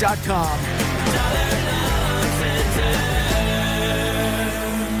don'tbebroke.com.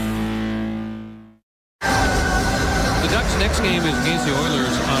 Next game is against the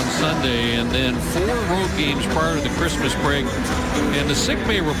Oilers on Sunday, and then 4 road games prior to the Christmas break. And the sick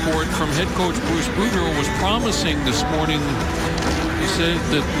bay report from head coach Bruce Boudreau was promising this morning. He said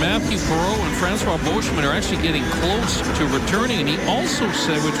that Matthew Perreault and Francois Beauchemin are actually getting close to returning. And he also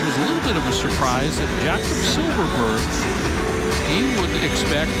said, which was a little bit of a surprise, that Jakob Silfverberg, he would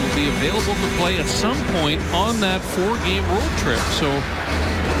expect will be available to play at some point on that 4-game road trip. So,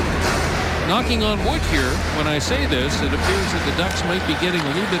 knocking on wood here, when I say this, it appears that the Ducks might be getting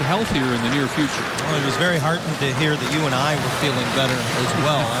a little bit healthier in the near future. Well, it was very heartening to hear that you and I were feeling better as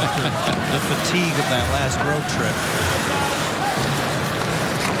well after the fatigue of that last road trip.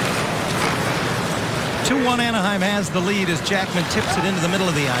 2-1 Anaheim has the lead as Jackman tips it into the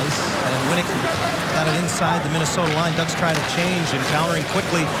middle of the ice. And Winnick got it inside the Minnesota line. Ducks try to change, and countering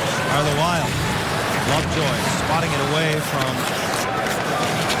quickly are the Wild. Lovejoy spotting it away from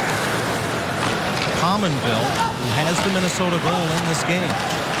Pominville, who has the Minnesota goal in this game.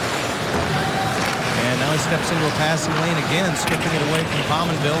 And now he steps into a passing lane again, stripping it away from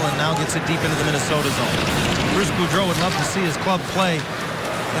Pominville, and now gets it deep into the Minnesota zone. Bruce Boudreau would love to see his club play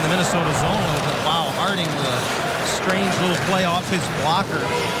in the Minnesota zone a little bit. Wow, Harding, the strange little play off his blocker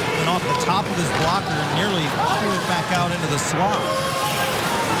and off the top of his blocker and nearly threw it back out into the slot.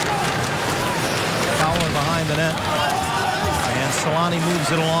 Fowler behind the net. And Solani moves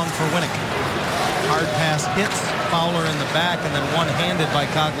it along for Winnick. Hard pass hits Fowler in the back and then one-handed by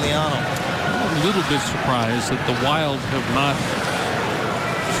Cogliano. I'm a little bit surprised that the Wild have not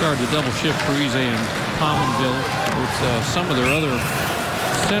started to double shift Parise and Pominville with some of their other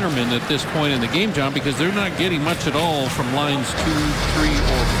centermen at this point in the game, John, because they're not getting much at all from lines 2, 3,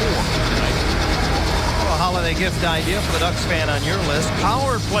 or 4 tonight. A holiday gift idea for the Ducks fan on your list.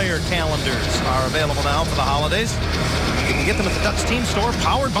 Power player calendars are available now for the holidays. You can get them at the Ducks team store,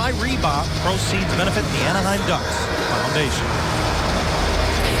 powered by Reebok. Proceeds benefit the Anaheim Ducks Foundation.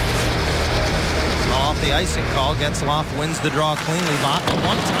 Off the icing call, Getzlaf wins the draw cleanly. Votman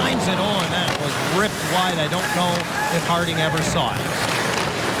one-times it. Oh, and that was ripped wide. I don't know if Harding ever saw it.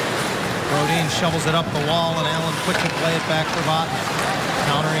 Brodin shovels it up the wall, and Allen quick to play it back for Votman.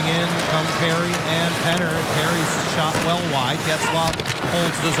 Countering in come Perry and Penner. Perry's shot well wide. Getzlaf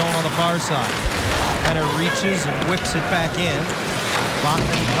holds the zone on the far side. Penner reaches and whips it back in.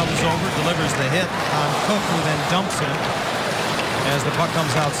 Votman comes over, delivers the hit on Cook, who then dumps it as the puck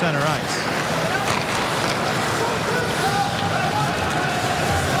comes out center ice.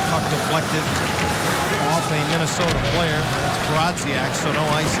 Puck deflected off a Minnesota player. That's Brodziak, so no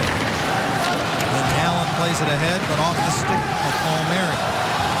icing. And Allen plays it ahead, but off the stick of Palmieri.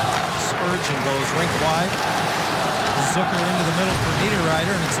 Spurgeon goes rink wide. Zucker into the middle for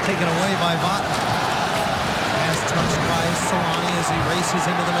Niederreiter, and it's taken away by Votman. Pass touched by Solani as he races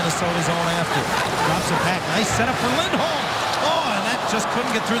into the Minnesota zone after. Drops it back. Nice setup for Lindholm. Oh, and that just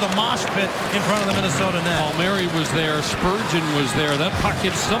couldn't get through the mosh pit in front of the Minnesota net. Palmieri was there. Spurgeon was there. That puck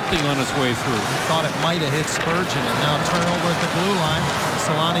hit something on its way through. Thought it might have hit Spurgeon, and now turnover at the blue line.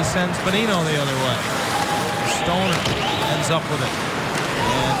 Solani sends Bonino the other way. Stoner ends up with it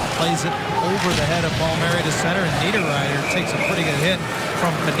and plays it over the head of Palmieri to center, and Niederreiter takes a pretty good hit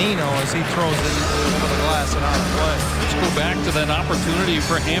from Bonino as he throws it over the glass and out of play. Let's go back to that opportunity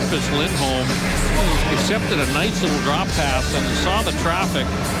for Hampus Lindholm. He accepted a nice little drop pass and saw the traffic,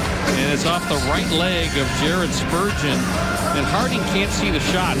 and it's off the right leg of Jared Spurgeon. And Harding can't see the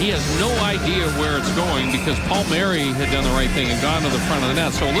shot. He has no idea where it's going because Palmieri had done the right thing and gone to the front of the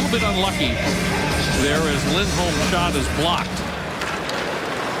net. So a little bit unlucky there as Lindholm's shot is blocked.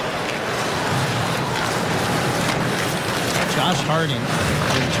 Josh Harding,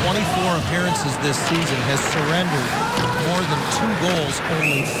 in 24 appearances this season, has surrendered more than 2 goals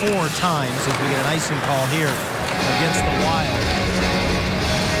only 4 times as we get an icing call here against the Wild.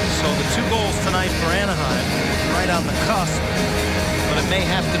 So the 2 goals tonight for Anaheim, right on the cusp, but it may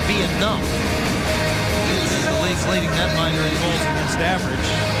have to be enough. The league's leading netminder in goals against average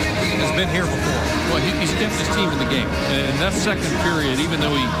has been here before. Well, he's kept his team in the game. And that second period, even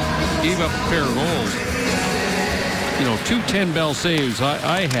though he gave up a pair of goals, you know, 2 10-bell saves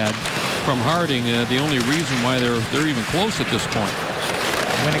I had from Harding. The only reason why they're even close at this point.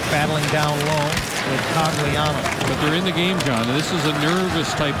 Winnick battling down low with Cogliano. But they're in the game, John, and this is a nervous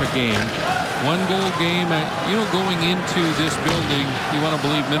type of game. 1-goal game. You know, going into this building, you want to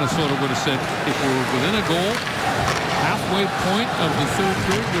believe Minnesota would have said, if we're within a goal, halfway point of the third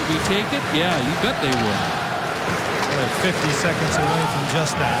period, would we take it? Yeah, you bet they would. They're 50 seconds away from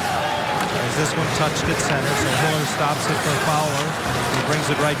just that. As this one touched at center, so Hiller stops it for Fowler. He brings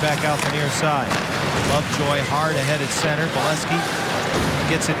it right back out the near side. Lovejoy hard ahead at center. Bolesky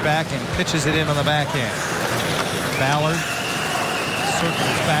gets it back and pitches it in on the backhand. Ballard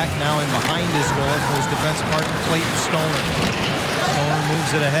circles back now in behind his goal for his defense partner Clayton Stoner. Stoner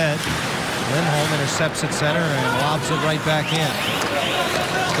moves it ahead. Lindholm intercepts at center and lobs it right back in.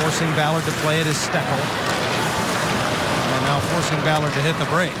 Forcing Ballard to play it is Steckel. And now forcing Ballard to hit the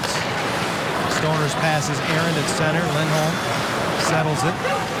brakes. Stoner's pass is errant at center. Lindholm settles it.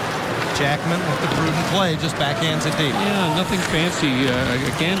 Jackman with the prudent play just backhands it deep. Yeah, nothing fancy.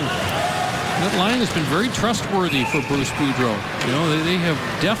 Again, that line has been very trustworthy for Bruce Boudreau. You know, they have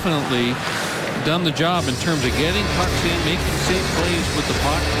definitely done the job in terms of getting pucks in, making safe plays with the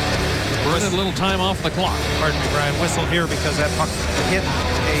puck, burning a little time off the clock. Pardon me, Brian. Whistle here because that puck hit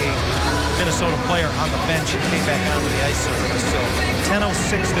a Minnesota player on the bench and came back onto the ice surface. So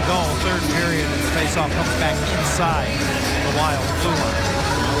 10:06 to go, third period, and the faceoff comes back inside the Wild blue line.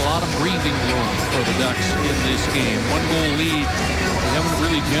 A lot of breathing room for the Ducks in this game. 1-goal lead. They haven't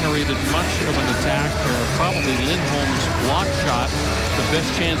really generated much of an attack. Probably Lindholm's block shot, the best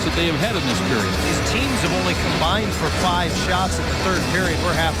chance that they have had in this period. These teams have only combined for 5 shots in the third period.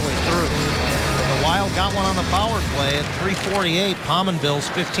 We're halfway through. the Wild got one on the power play at 3:48. Pominville's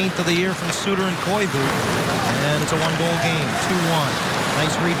 15th of the year from Suter and Koivu. And it's a one-goal game, 2-1.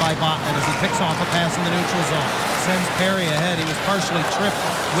 Nice read by Botman as he picks off a pass in the neutral zone. Sends Perry ahead. He was partially tripped.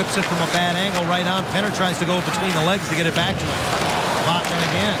 Whips it from a bad angle right on. Penner tries to go between the legs to get it back to him. Botman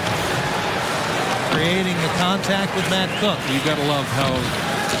again. Creating the contact with Matt Cook. You've got to love how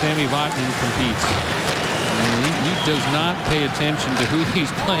Sammy Vatanen competes. He does not pay attention to who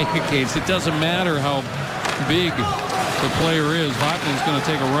he's playing against. It doesn't matter how big the player is. Vatanen's going to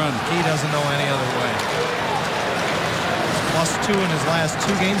take a run. He doesn't know any other way. +2 in his last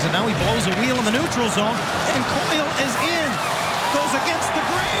 2 games, and now he blows a wheel in the neutral zone, and Coyle is in. Goes against the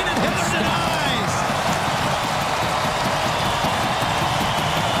grain, and Hitler denies.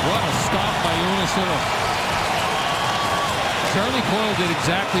 What a stop by Jonas Hitler. Charlie Coyle did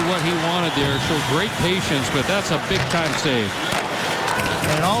exactly what he wanted there. Showed great patience, but that's a big-time save.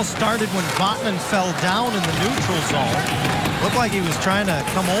 And it all started when Vatanen fell down in the neutral zone. Looked like he was trying to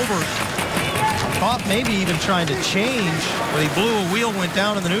come over. Thought maybe even trying to change, but he blew a wheel, went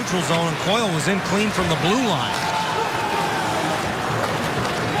down in the neutral zone, and Coyle was in clean from the blue line.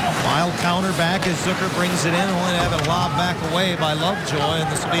 Wild counter back as Zucker brings it in, only to have it lobbed back away by Lovejoy,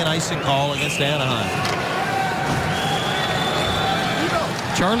 and this will be an icing call against Anaheim.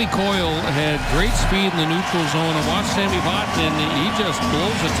 Charlie Coyle had great speed in the neutral zone, and watch Sammy Vatanen. He just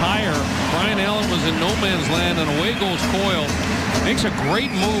blows a tire. Brian Allen was in no man's land, and away goes Coyle. Makes a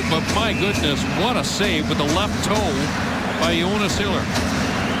great move, but my goodness, what a save with the left toe by Jonas Hiller.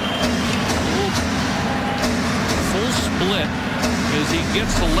 Full split as he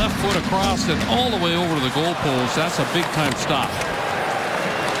gets the left foot across and all the way over to the goalpost. That's a big-time stop.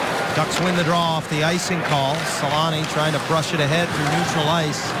 Ducks win the draw off the icing call. Solani trying to brush it ahead through neutral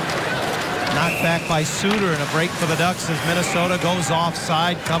ice. Knocked back by Suter, and a break for the Ducks as Minnesota goes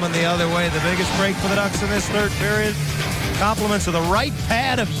offside, coming the other way. The biggest break for the Ducks in this third period. Compliments of the right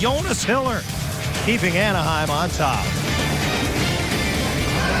pad of Jonas Hiller, keeping Anaheim on top.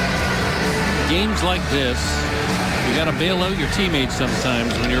 Games like this, you got to bail out your teammates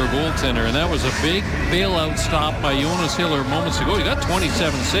sometimes when you're a goaltender, and that was a big bailout stop by Jonas Hiller moments ago. He got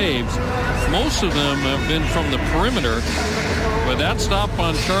 27 saves. Most of them have been from the perimeter, but that stop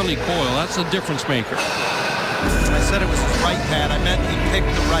on Charlie Coyle, that's a difference maker. I said it was his right pad. I meant he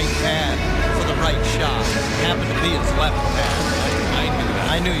picked the right pad for the right shot. It happened to be his left pad. I knew that.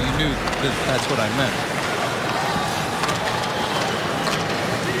 I knew you knew that that's what I meant.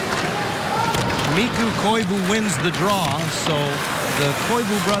 Mikko Koivu wins the draw, so the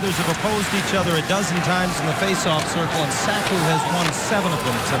Koivu brothers have opposed each other a dozen times in the face-off circle, and Saku has won 7 of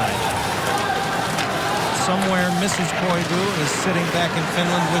them tonight. Somewhere, Mrs. Koivu is sitting back in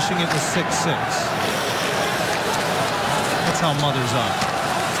Finland wishing it was 6-6. That's how mothers are.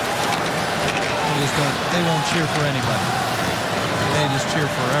 They won't cheer for anybody. They just cheer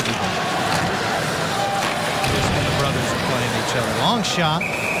for everybody. Just when the brothers are playing each other. Long shot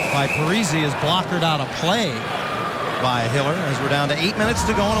by Parisi is blockered out of play by Hiller as we're down to 8 minutes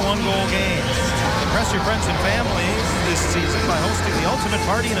to go in a 1-goal game. Impress your friends and family this season by hosting the ultimate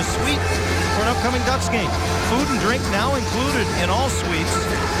party in a suite for an upcoming Ducks game. Food and drink now included in all suites.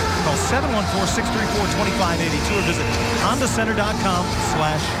 Call 714-634-2582 or visit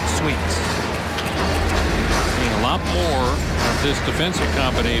HondaCenter.com/suites. Seeing a lot more of this defensive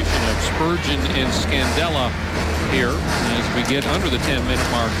combination of Spurgeon and Scandella here as we get under the 10-minute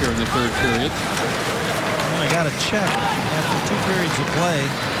mark here in the third period. Well, I got to check after 2 periods of play.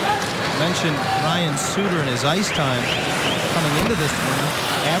 I mentioned Ryan Suter and his ice time coming into this one,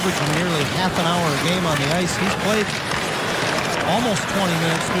 averaging nearly half an hour a game on the ice. He's played almost 20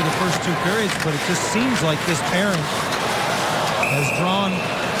 minutes through the first 2 periods, but it just seems like this pairing has drawn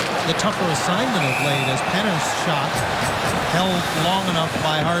the tougher assignment of late as Penner's shot held long enough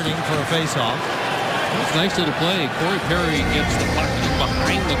by Harding for a face-off. It's nice little play. Corey Perry gets the puck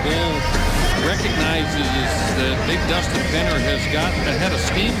behind the goal, recognizes that big Dustin Penner has got a head of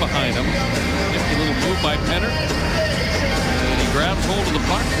steam behind him. Nifty little move by Penner. And he grabs hold of the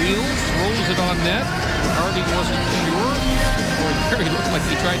puck, wheels, throws it on net. Harding wasn't sure. Corey Perry looked like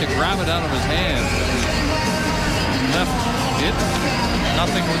he tried to grab it out of his hand. Left it.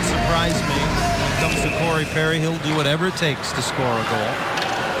 Nothing would surprise me when it comes to Corey Perry. He'll do whatever it takes to score a goal.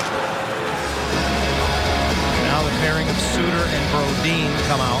 Now the pairing of Suter and Brodin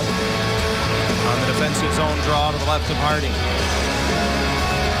come out on the defensive zone draw to the left of Harding.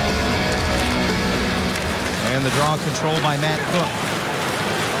 And the draw controlled by Matt Cook.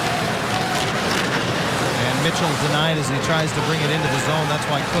 And Mitchell denied as he tries to bring it into the zone. That's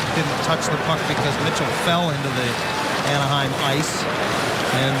why Cook didn't touch the puck, because Mitchell fell into the Anaheim ice.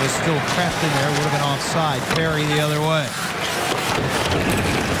 and was still trapped in there. Would have been offside. Perry the other way.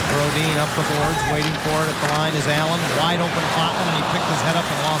 Brodin up the boards, waiting for it at the line is Allen. Wide open Hoffman, and he picked his head up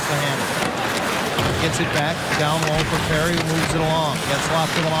and lost the handle. Gets it back, down low for Perry, who moves it along. Gets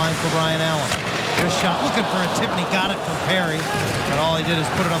off to the line for Brian Allen. Here's shot, looking for a tip, and he got it from Perry. And all he did is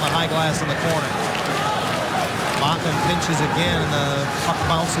put it on the high glass in the corner. Mottman pinches again, and the puck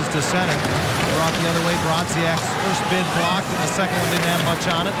bounces to center. Brought the other way, Brodziak's first bid blocked, and the second one didn't have much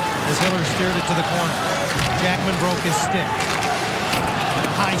on it as Hiller steered it to the corner. Jackman broke his stick.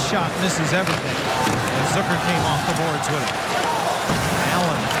 High shot misses everything. And Zucker came off the boards with it.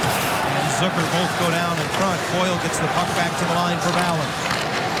 Allen and Zucker both go down in front. Coyle gets the puck back to the line for Allen.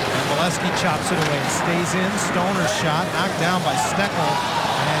 And Molesky chops it away. Stays in. Stoner's shot knocked down by Steckel.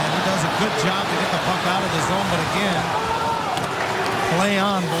 And he does a good job to get the puck out of the zone. But again, play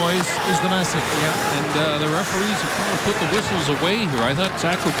on, boys, is the message. Yeah, and the referees have kind of put the whistles away here. I thought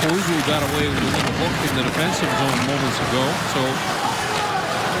Zachary Poizu got away with the hook in the defensive zone moments ago. So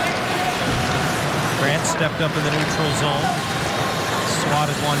Grant stepped up in the neutral zone.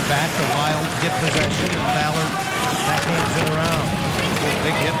 Swatted one back. The Wild get possession, and Ballard backhands it around.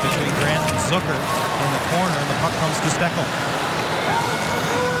 Big hit between Grant and Zucker in the corner, and the puck comes to Steckel.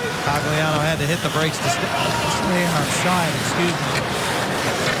 Cogliano had to hit the brakes to stay outside. Excuse me.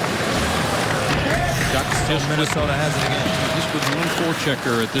 just Minnesota has it again. Just with one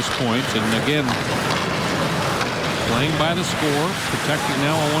forechecker at this point, and again playing by the score, protecting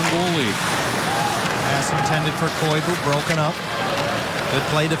now a one-goal lead. Pass intended for Koivu, broken up. Good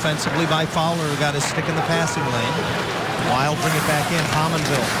play defensively by Fowler, who got his stick in the passing lane. Wild bring it back in.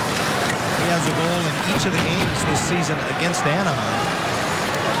 Pominville. He has a goal in each of the games this season against Anaheim.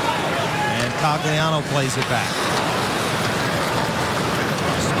 And Cogliano plays it back.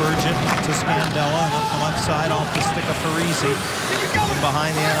 Spurgeon to Scandella, and up the left side off the stick of Parise. From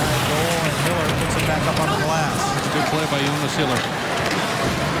behind the Anaheim goal, and Hiller puts it back up on the glass. Good play by Jonas Hiller.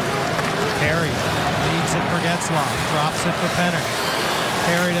 Perry leads it for Getzlaf, drops it for Penner.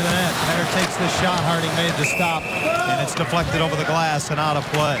 Perry to the net. Penner takes the shot. Harding made the stop, and it's deflected over the glass and out of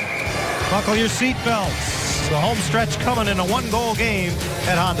play. Buckle your seatbelts. The home stretch coming in a one-goal game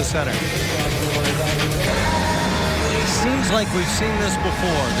at Honda Center. Seems like we've seen this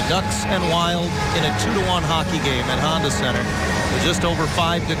before. The Ducks and Wild in a 2-1 hockey game at Honda Center. With just over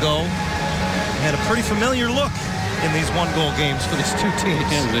 5 to go. Had a pretty familiar look in these one-goal games for these two teams.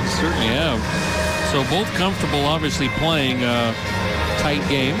 Yeah, they certainly have. So both comfortable, obviously, playing tight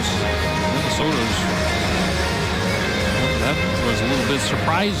games. Minnesota's, that was a little bit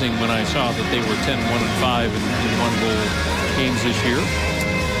surprising when I saw that they were 10-1-5 in one-goal games this year.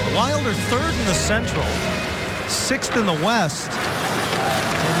 Wild are third in the Central, 6th in the West,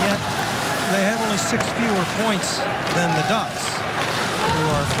 and yet they have only 6 fewer points than the Ducks, who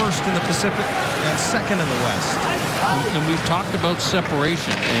are first in the Pacific and second in the West. And we've talked about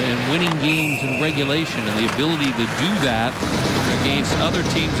separation and winning games in regulation and the ability to do that against other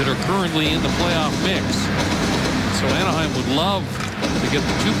teams that are currently in the playoff mix. So Anaheim would love to get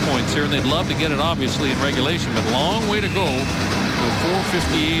the 2 points here, and they'd love to get it obviously in regulation, but long way to go with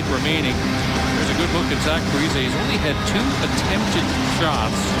 4:58 remaining. There's a good look at Zach Parise. He's only had 2 attempted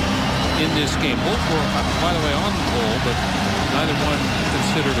shots in this game. Both were, by the way, on the goal, but neither one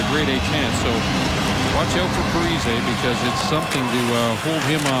considered a grade A chance. So watch out for Parise, because it's something to hold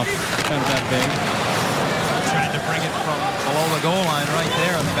him off kind of that bang. Tried to bring it from below the goal line right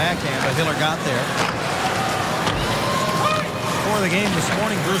there on the backhand, but Hiller got there. Before the game this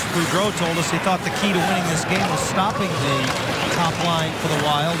morning, Bruce Boudreau told us he thought the key to winning this game was stopping the top line for the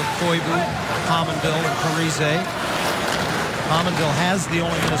Wild of Koivu, Pominville, and Parise. Pominville has the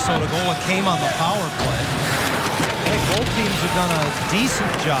only Minnesota goal. It came on the power play. I think both teams have done a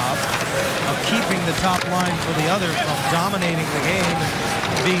decent job of keeping the top line for the other from dominating the game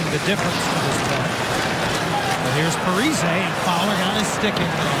and being the difference to this point. But here's Parise, and Fowler got his stick in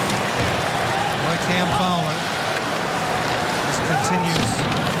there. Boy, Cam Fowler just continues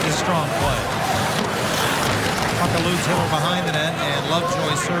his strong play. Puck eludes Hiller behind the net, and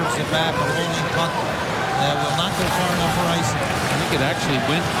Lovejoy serves it back, a rolling puck that will not go far enough for icing. I think it actually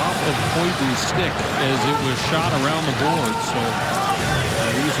went off of Koivu's stick as it was shot around the board. So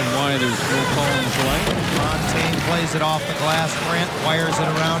the reason why there's no call on the play. Montaigne plays it off the glass. Grant wires it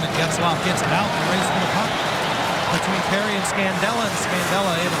around, and Getzlaf gets it out and races for the puck between Perry and Scandella. And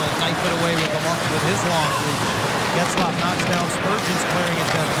Scandella able to knife it away with his long reach. Getzlaf knocks down Spurgeon's, clearing it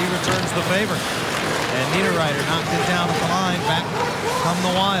down. He returns the favor. And Niederreiter knocked it down at the line. Back come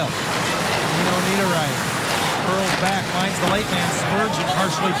the Wild. Niederreiter curls back, finds the late man Spurgeon,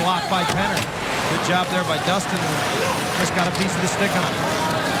 partially blocked by Penner. Good job there by Dustin. Just got a piece of the stick on it.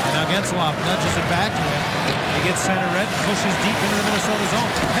 And now Getzlaf nudges it back to him. He gets center red, pushes deep into the Minnesota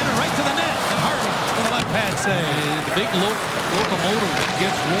zone. Headed right to the net. And Harding with a left pad save. The big locomotive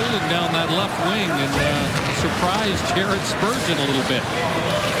gets rolling down that left wing and surprised Jared Spurgeon a little bit.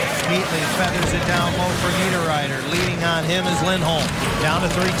 Heatley feathers it down low for Niederreiter. Leading on him is Lindholm. Down to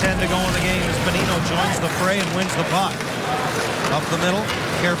 3:10 to go in the game as Bonino joins the fray and wins the puck. Up the middle,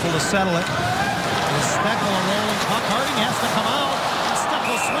 careful to settle it. With Steckel a rolling puck. Harding has to come out. And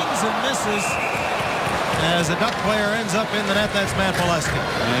Steckel swings and misses. As a Duck player ends up in the net, that's Matt Bolesky.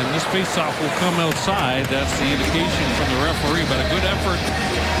 And this faceoff will come outside. That's the indication from the referee. But a good effort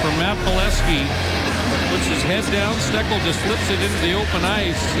from Matt Bolesky. Puts his head down. Steckel just flips it into the open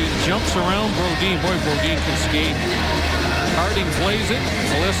ice. He jumps around Brodin. Boy, Brodin can skate. Harding plays it.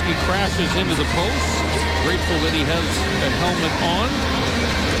 Bolesky crashes into the post. Grateful that he has a helmet on.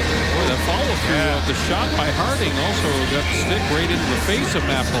 Boy, the follow-through of the shot by Harding also got the stick right into the face of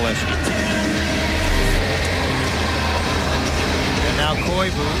Matt Bolesky. And now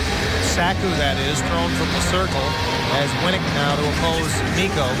Koivu, Saku that is, thrown from the circle, as Winnick now to oppose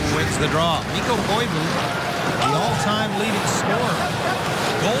Mikko, who wins the draw. Mikko Koivu, the all-time leading scorer,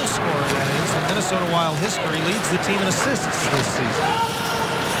 goal scorer that is, in Minnesota Wild history, leads the team in assists this season.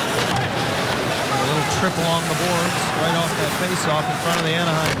 A little trip along the boards, right off that face-off in front of the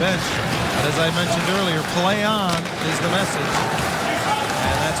Anaheim bench. But as I mentioned earlier, play on is the message.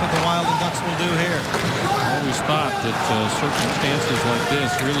 And that's what the Wild and Ducks will do here. I always thought that circumstances like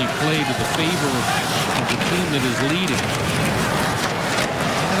this really play to the favor of the team that is leading.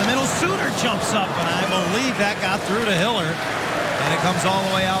 In the middle, Suter jumps up, and I believe that got through to Hiller. And it comes all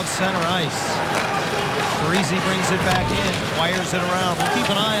the way out center ice. Parisi brings it back in, wires it around. We'll keep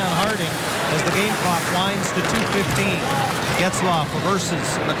an eye on Harding as the game clock winds to 2:15. Getzlaf reverses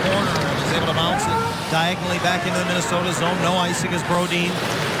in the corner and is able to bounce it diagonally back into the Minnesota zone. No icing as Brodin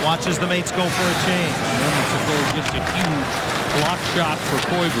watches the mates go for a change. Just a huge block shot for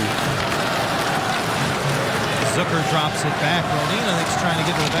Koivu. Zucker drops it back. Brodin, I think, is trying to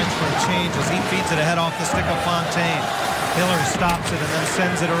get to the bench for a change as he feeds it ahead off the stick of Fontaine. Hiller stops it and then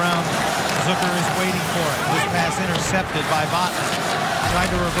sends it around. Zucker is waiting for it. This pass intercepted by Vatanen.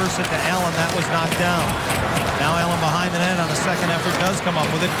 Tried to reverse it to Allen. That was knocked down. Now Allen behind the net on the second effort does come up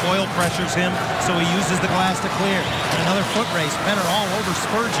with it. Coyle pressures him, so he uses the glass to clear. And another foot race. Penner all over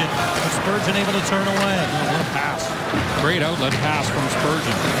Spurgeon, but Spurgeon able to turn away. What a pass. Great outlet pass from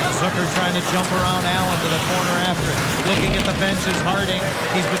Spurgeon. Zucker trying to jump around Allen to the corner after it. Looking at the benches, Harding.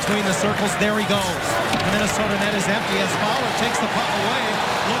 He's between the circles. There he goes. The Minnesota net is empty as Fowler takes the puck away,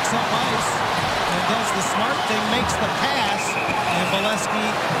 looks up ice, and does the smart thing, makes the pass. And Bolesky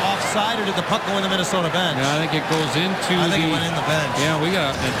offside, or did the puck go in the Minnesota bench? Yeah, I think it goes into I think it went in the bench. Yeah, we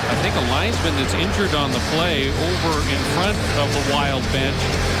got, I think, a linesman that's injured on the play over in front of the Wild bench.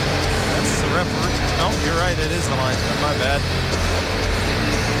 That's the referee. No, you're right. It is the linesman. My bad.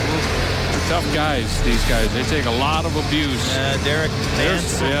 They're tough guys, these guys. They take a lot of abuse. Derek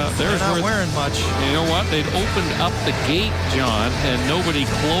Nance. They're not wearing much. You know what? They'd opened up the gate, John, and nobody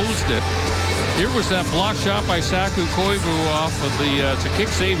closed it. Here was that block shot by Saku Koivu off of the, it's a kick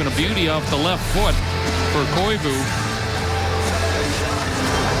save and a beauty off the left foot for Koivu.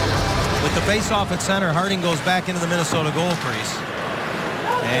 With the face-off at center, Harding goes back into the Minnesota goal crease.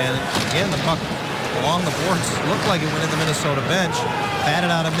 And again, the puck along the boards looked like it went in the Minnesota bench. Batted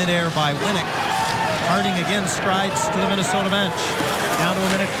out of midair by Winnick. Harding again strides to the Minnesota bench. Down to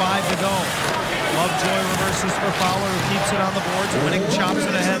 1:05 to go. Lovejoy reverses for Fowler, who keeps it on the boards. Winnick chops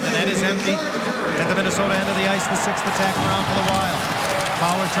it ahead. The net is empty at the Minnesota end of the ice. The sixth attack around for the Wild.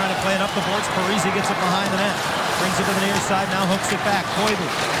 Fowler trying to play it up the boards. Parisi gets it behind the net. Brings it to the near side. Now hooks it back. Koivu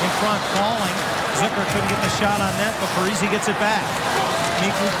in front, falling. Zucker couldn't get the shot on net, but Parisi gets it back.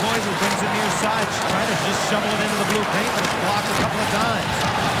 Mikko Koivu brings it near side. Trying to just shovel it into the blue paint, but it's blocked a couple of times.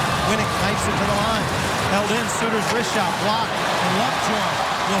 Winnick knifes it to the line. Held in. Suter's wrist shot blocked. And Lovejoy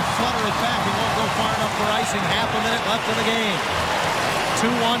will flutter it back. He won't go far enough for icing. Half a minute left in the game.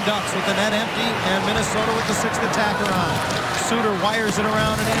 2-1 Ducks with the net empty, and Minnesota with the sixth attacker on. Suter wires it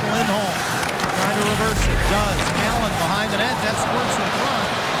around and in. Lindholm trying to reverse it. Does. Allen behind the net. That squirts in front.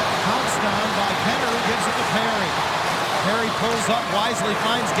 Pounced on by Penner, who gives it to Perry. Perry pulls up, wisely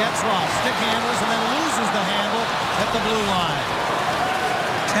finds Getzlaf. Stick handles and then loses the handle at the blue line.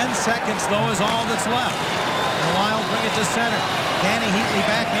 10 seconds, though, is all that's left. The Wild bring it to center. Danny Heatley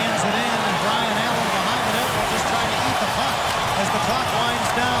backhands it in, and Brian Allen behind the net will just try to eat the puck as the clock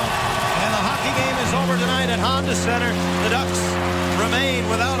winds down. And the hockey game is over tonight at Honda Center. The Ducks remain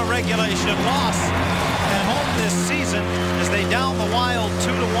without a regulation loss at home this season as they They down the Wild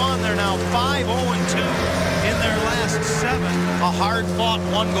 2-1. They're now 5-0-2 in their last 7. A hard-fought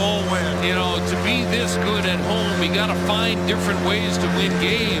one-goal win. You know, to be this good at home, you got to find different ways to win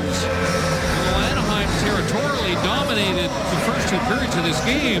games. Well, Anaheim territorially dominated the first 2 periods of this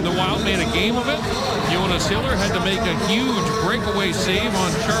game. The Wild made a game of it. Jonas Hiller had to make a huge breakaway save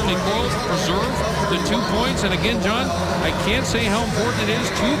on Charlie Coyle to preserve the 2 points. And again, John, I can't say how important it is.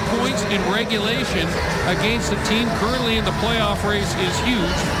 2 points in regulation against a team currently in the playoff race is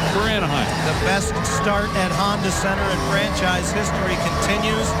huge for Anaheim. The best start at Honda Center in franchise history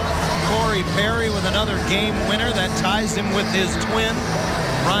continues. Corey Perry with another game winner that ties him with his twin,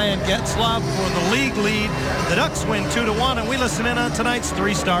 Ryan Getzlaf, for the league lead. The Ducks win 2-1, and we listen in on tonight's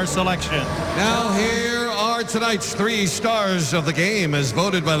 3-star selection. Now here are tonight's 3 stars of the game as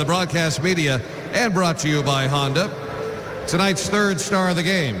voted by the broadcast media and brought to you by Honda. Tonight's 3rd star of the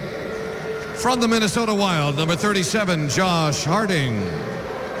game. From the Minnesota Wild, number 37, Josh Harding.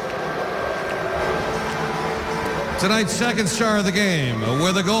 Tonight's 2nd star of the game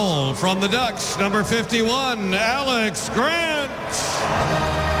with a goal from the Ducks, number 51, Alex Grant.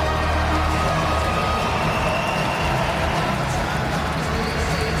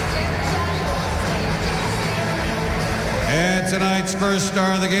 And tonight's 1st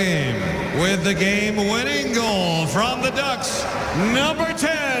star of the game with the game-winning goal from the Ducks, number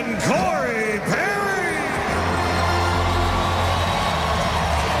 10, Corey Perry.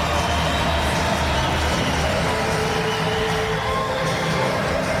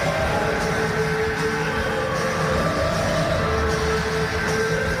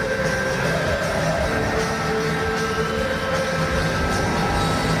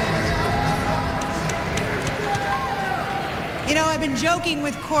 You know, I've been joking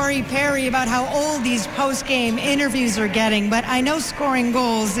with Corey Perry about how old these post-game interviews are getting, but I know scoring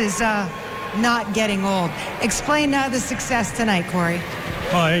goals is not getting old. Explain the success tonight, Corey.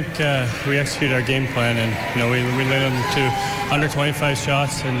 Well, I think we executed our game plan, and you know we led them to under 25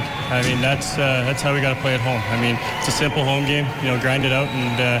 shots, and I mean that's how we got to play at home. I mean it's a simple home game, you know, grind it out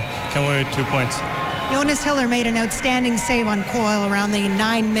and come away with 2 points. Jonas Hiller made an outstanding save on Coyle around the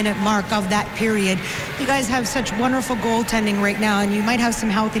 9-minute mark of that period. You guys have such wonderful goaltending right now, and you might have some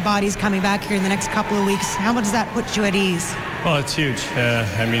healthy bodies coming back here in the next couple of weeks. How much does that put you at ease? Well, it's huge.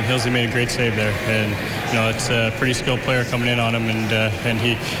 I mean, Hillsy made a great save there, and you know it's a pretty skilled player coming in on him, and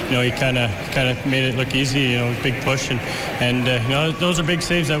he, you know, he kind of made it look easy. You know, big push, and you know those are big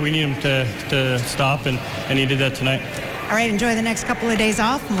saves that we need him to stop, and he did that tonight. All right, enjoy the next couple of days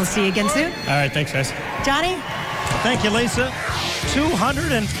off, and we'll see you again soon. All right, thanks, guys. Johnny? Thank you, Lisa.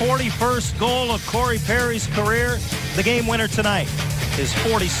 241st goal of Corey Perry's career, the game winner tonight. His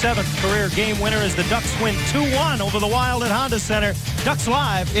 47th career game winner as the Ducks win 2-1 over the Wild at Honda Center. Ducks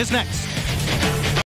Live is next.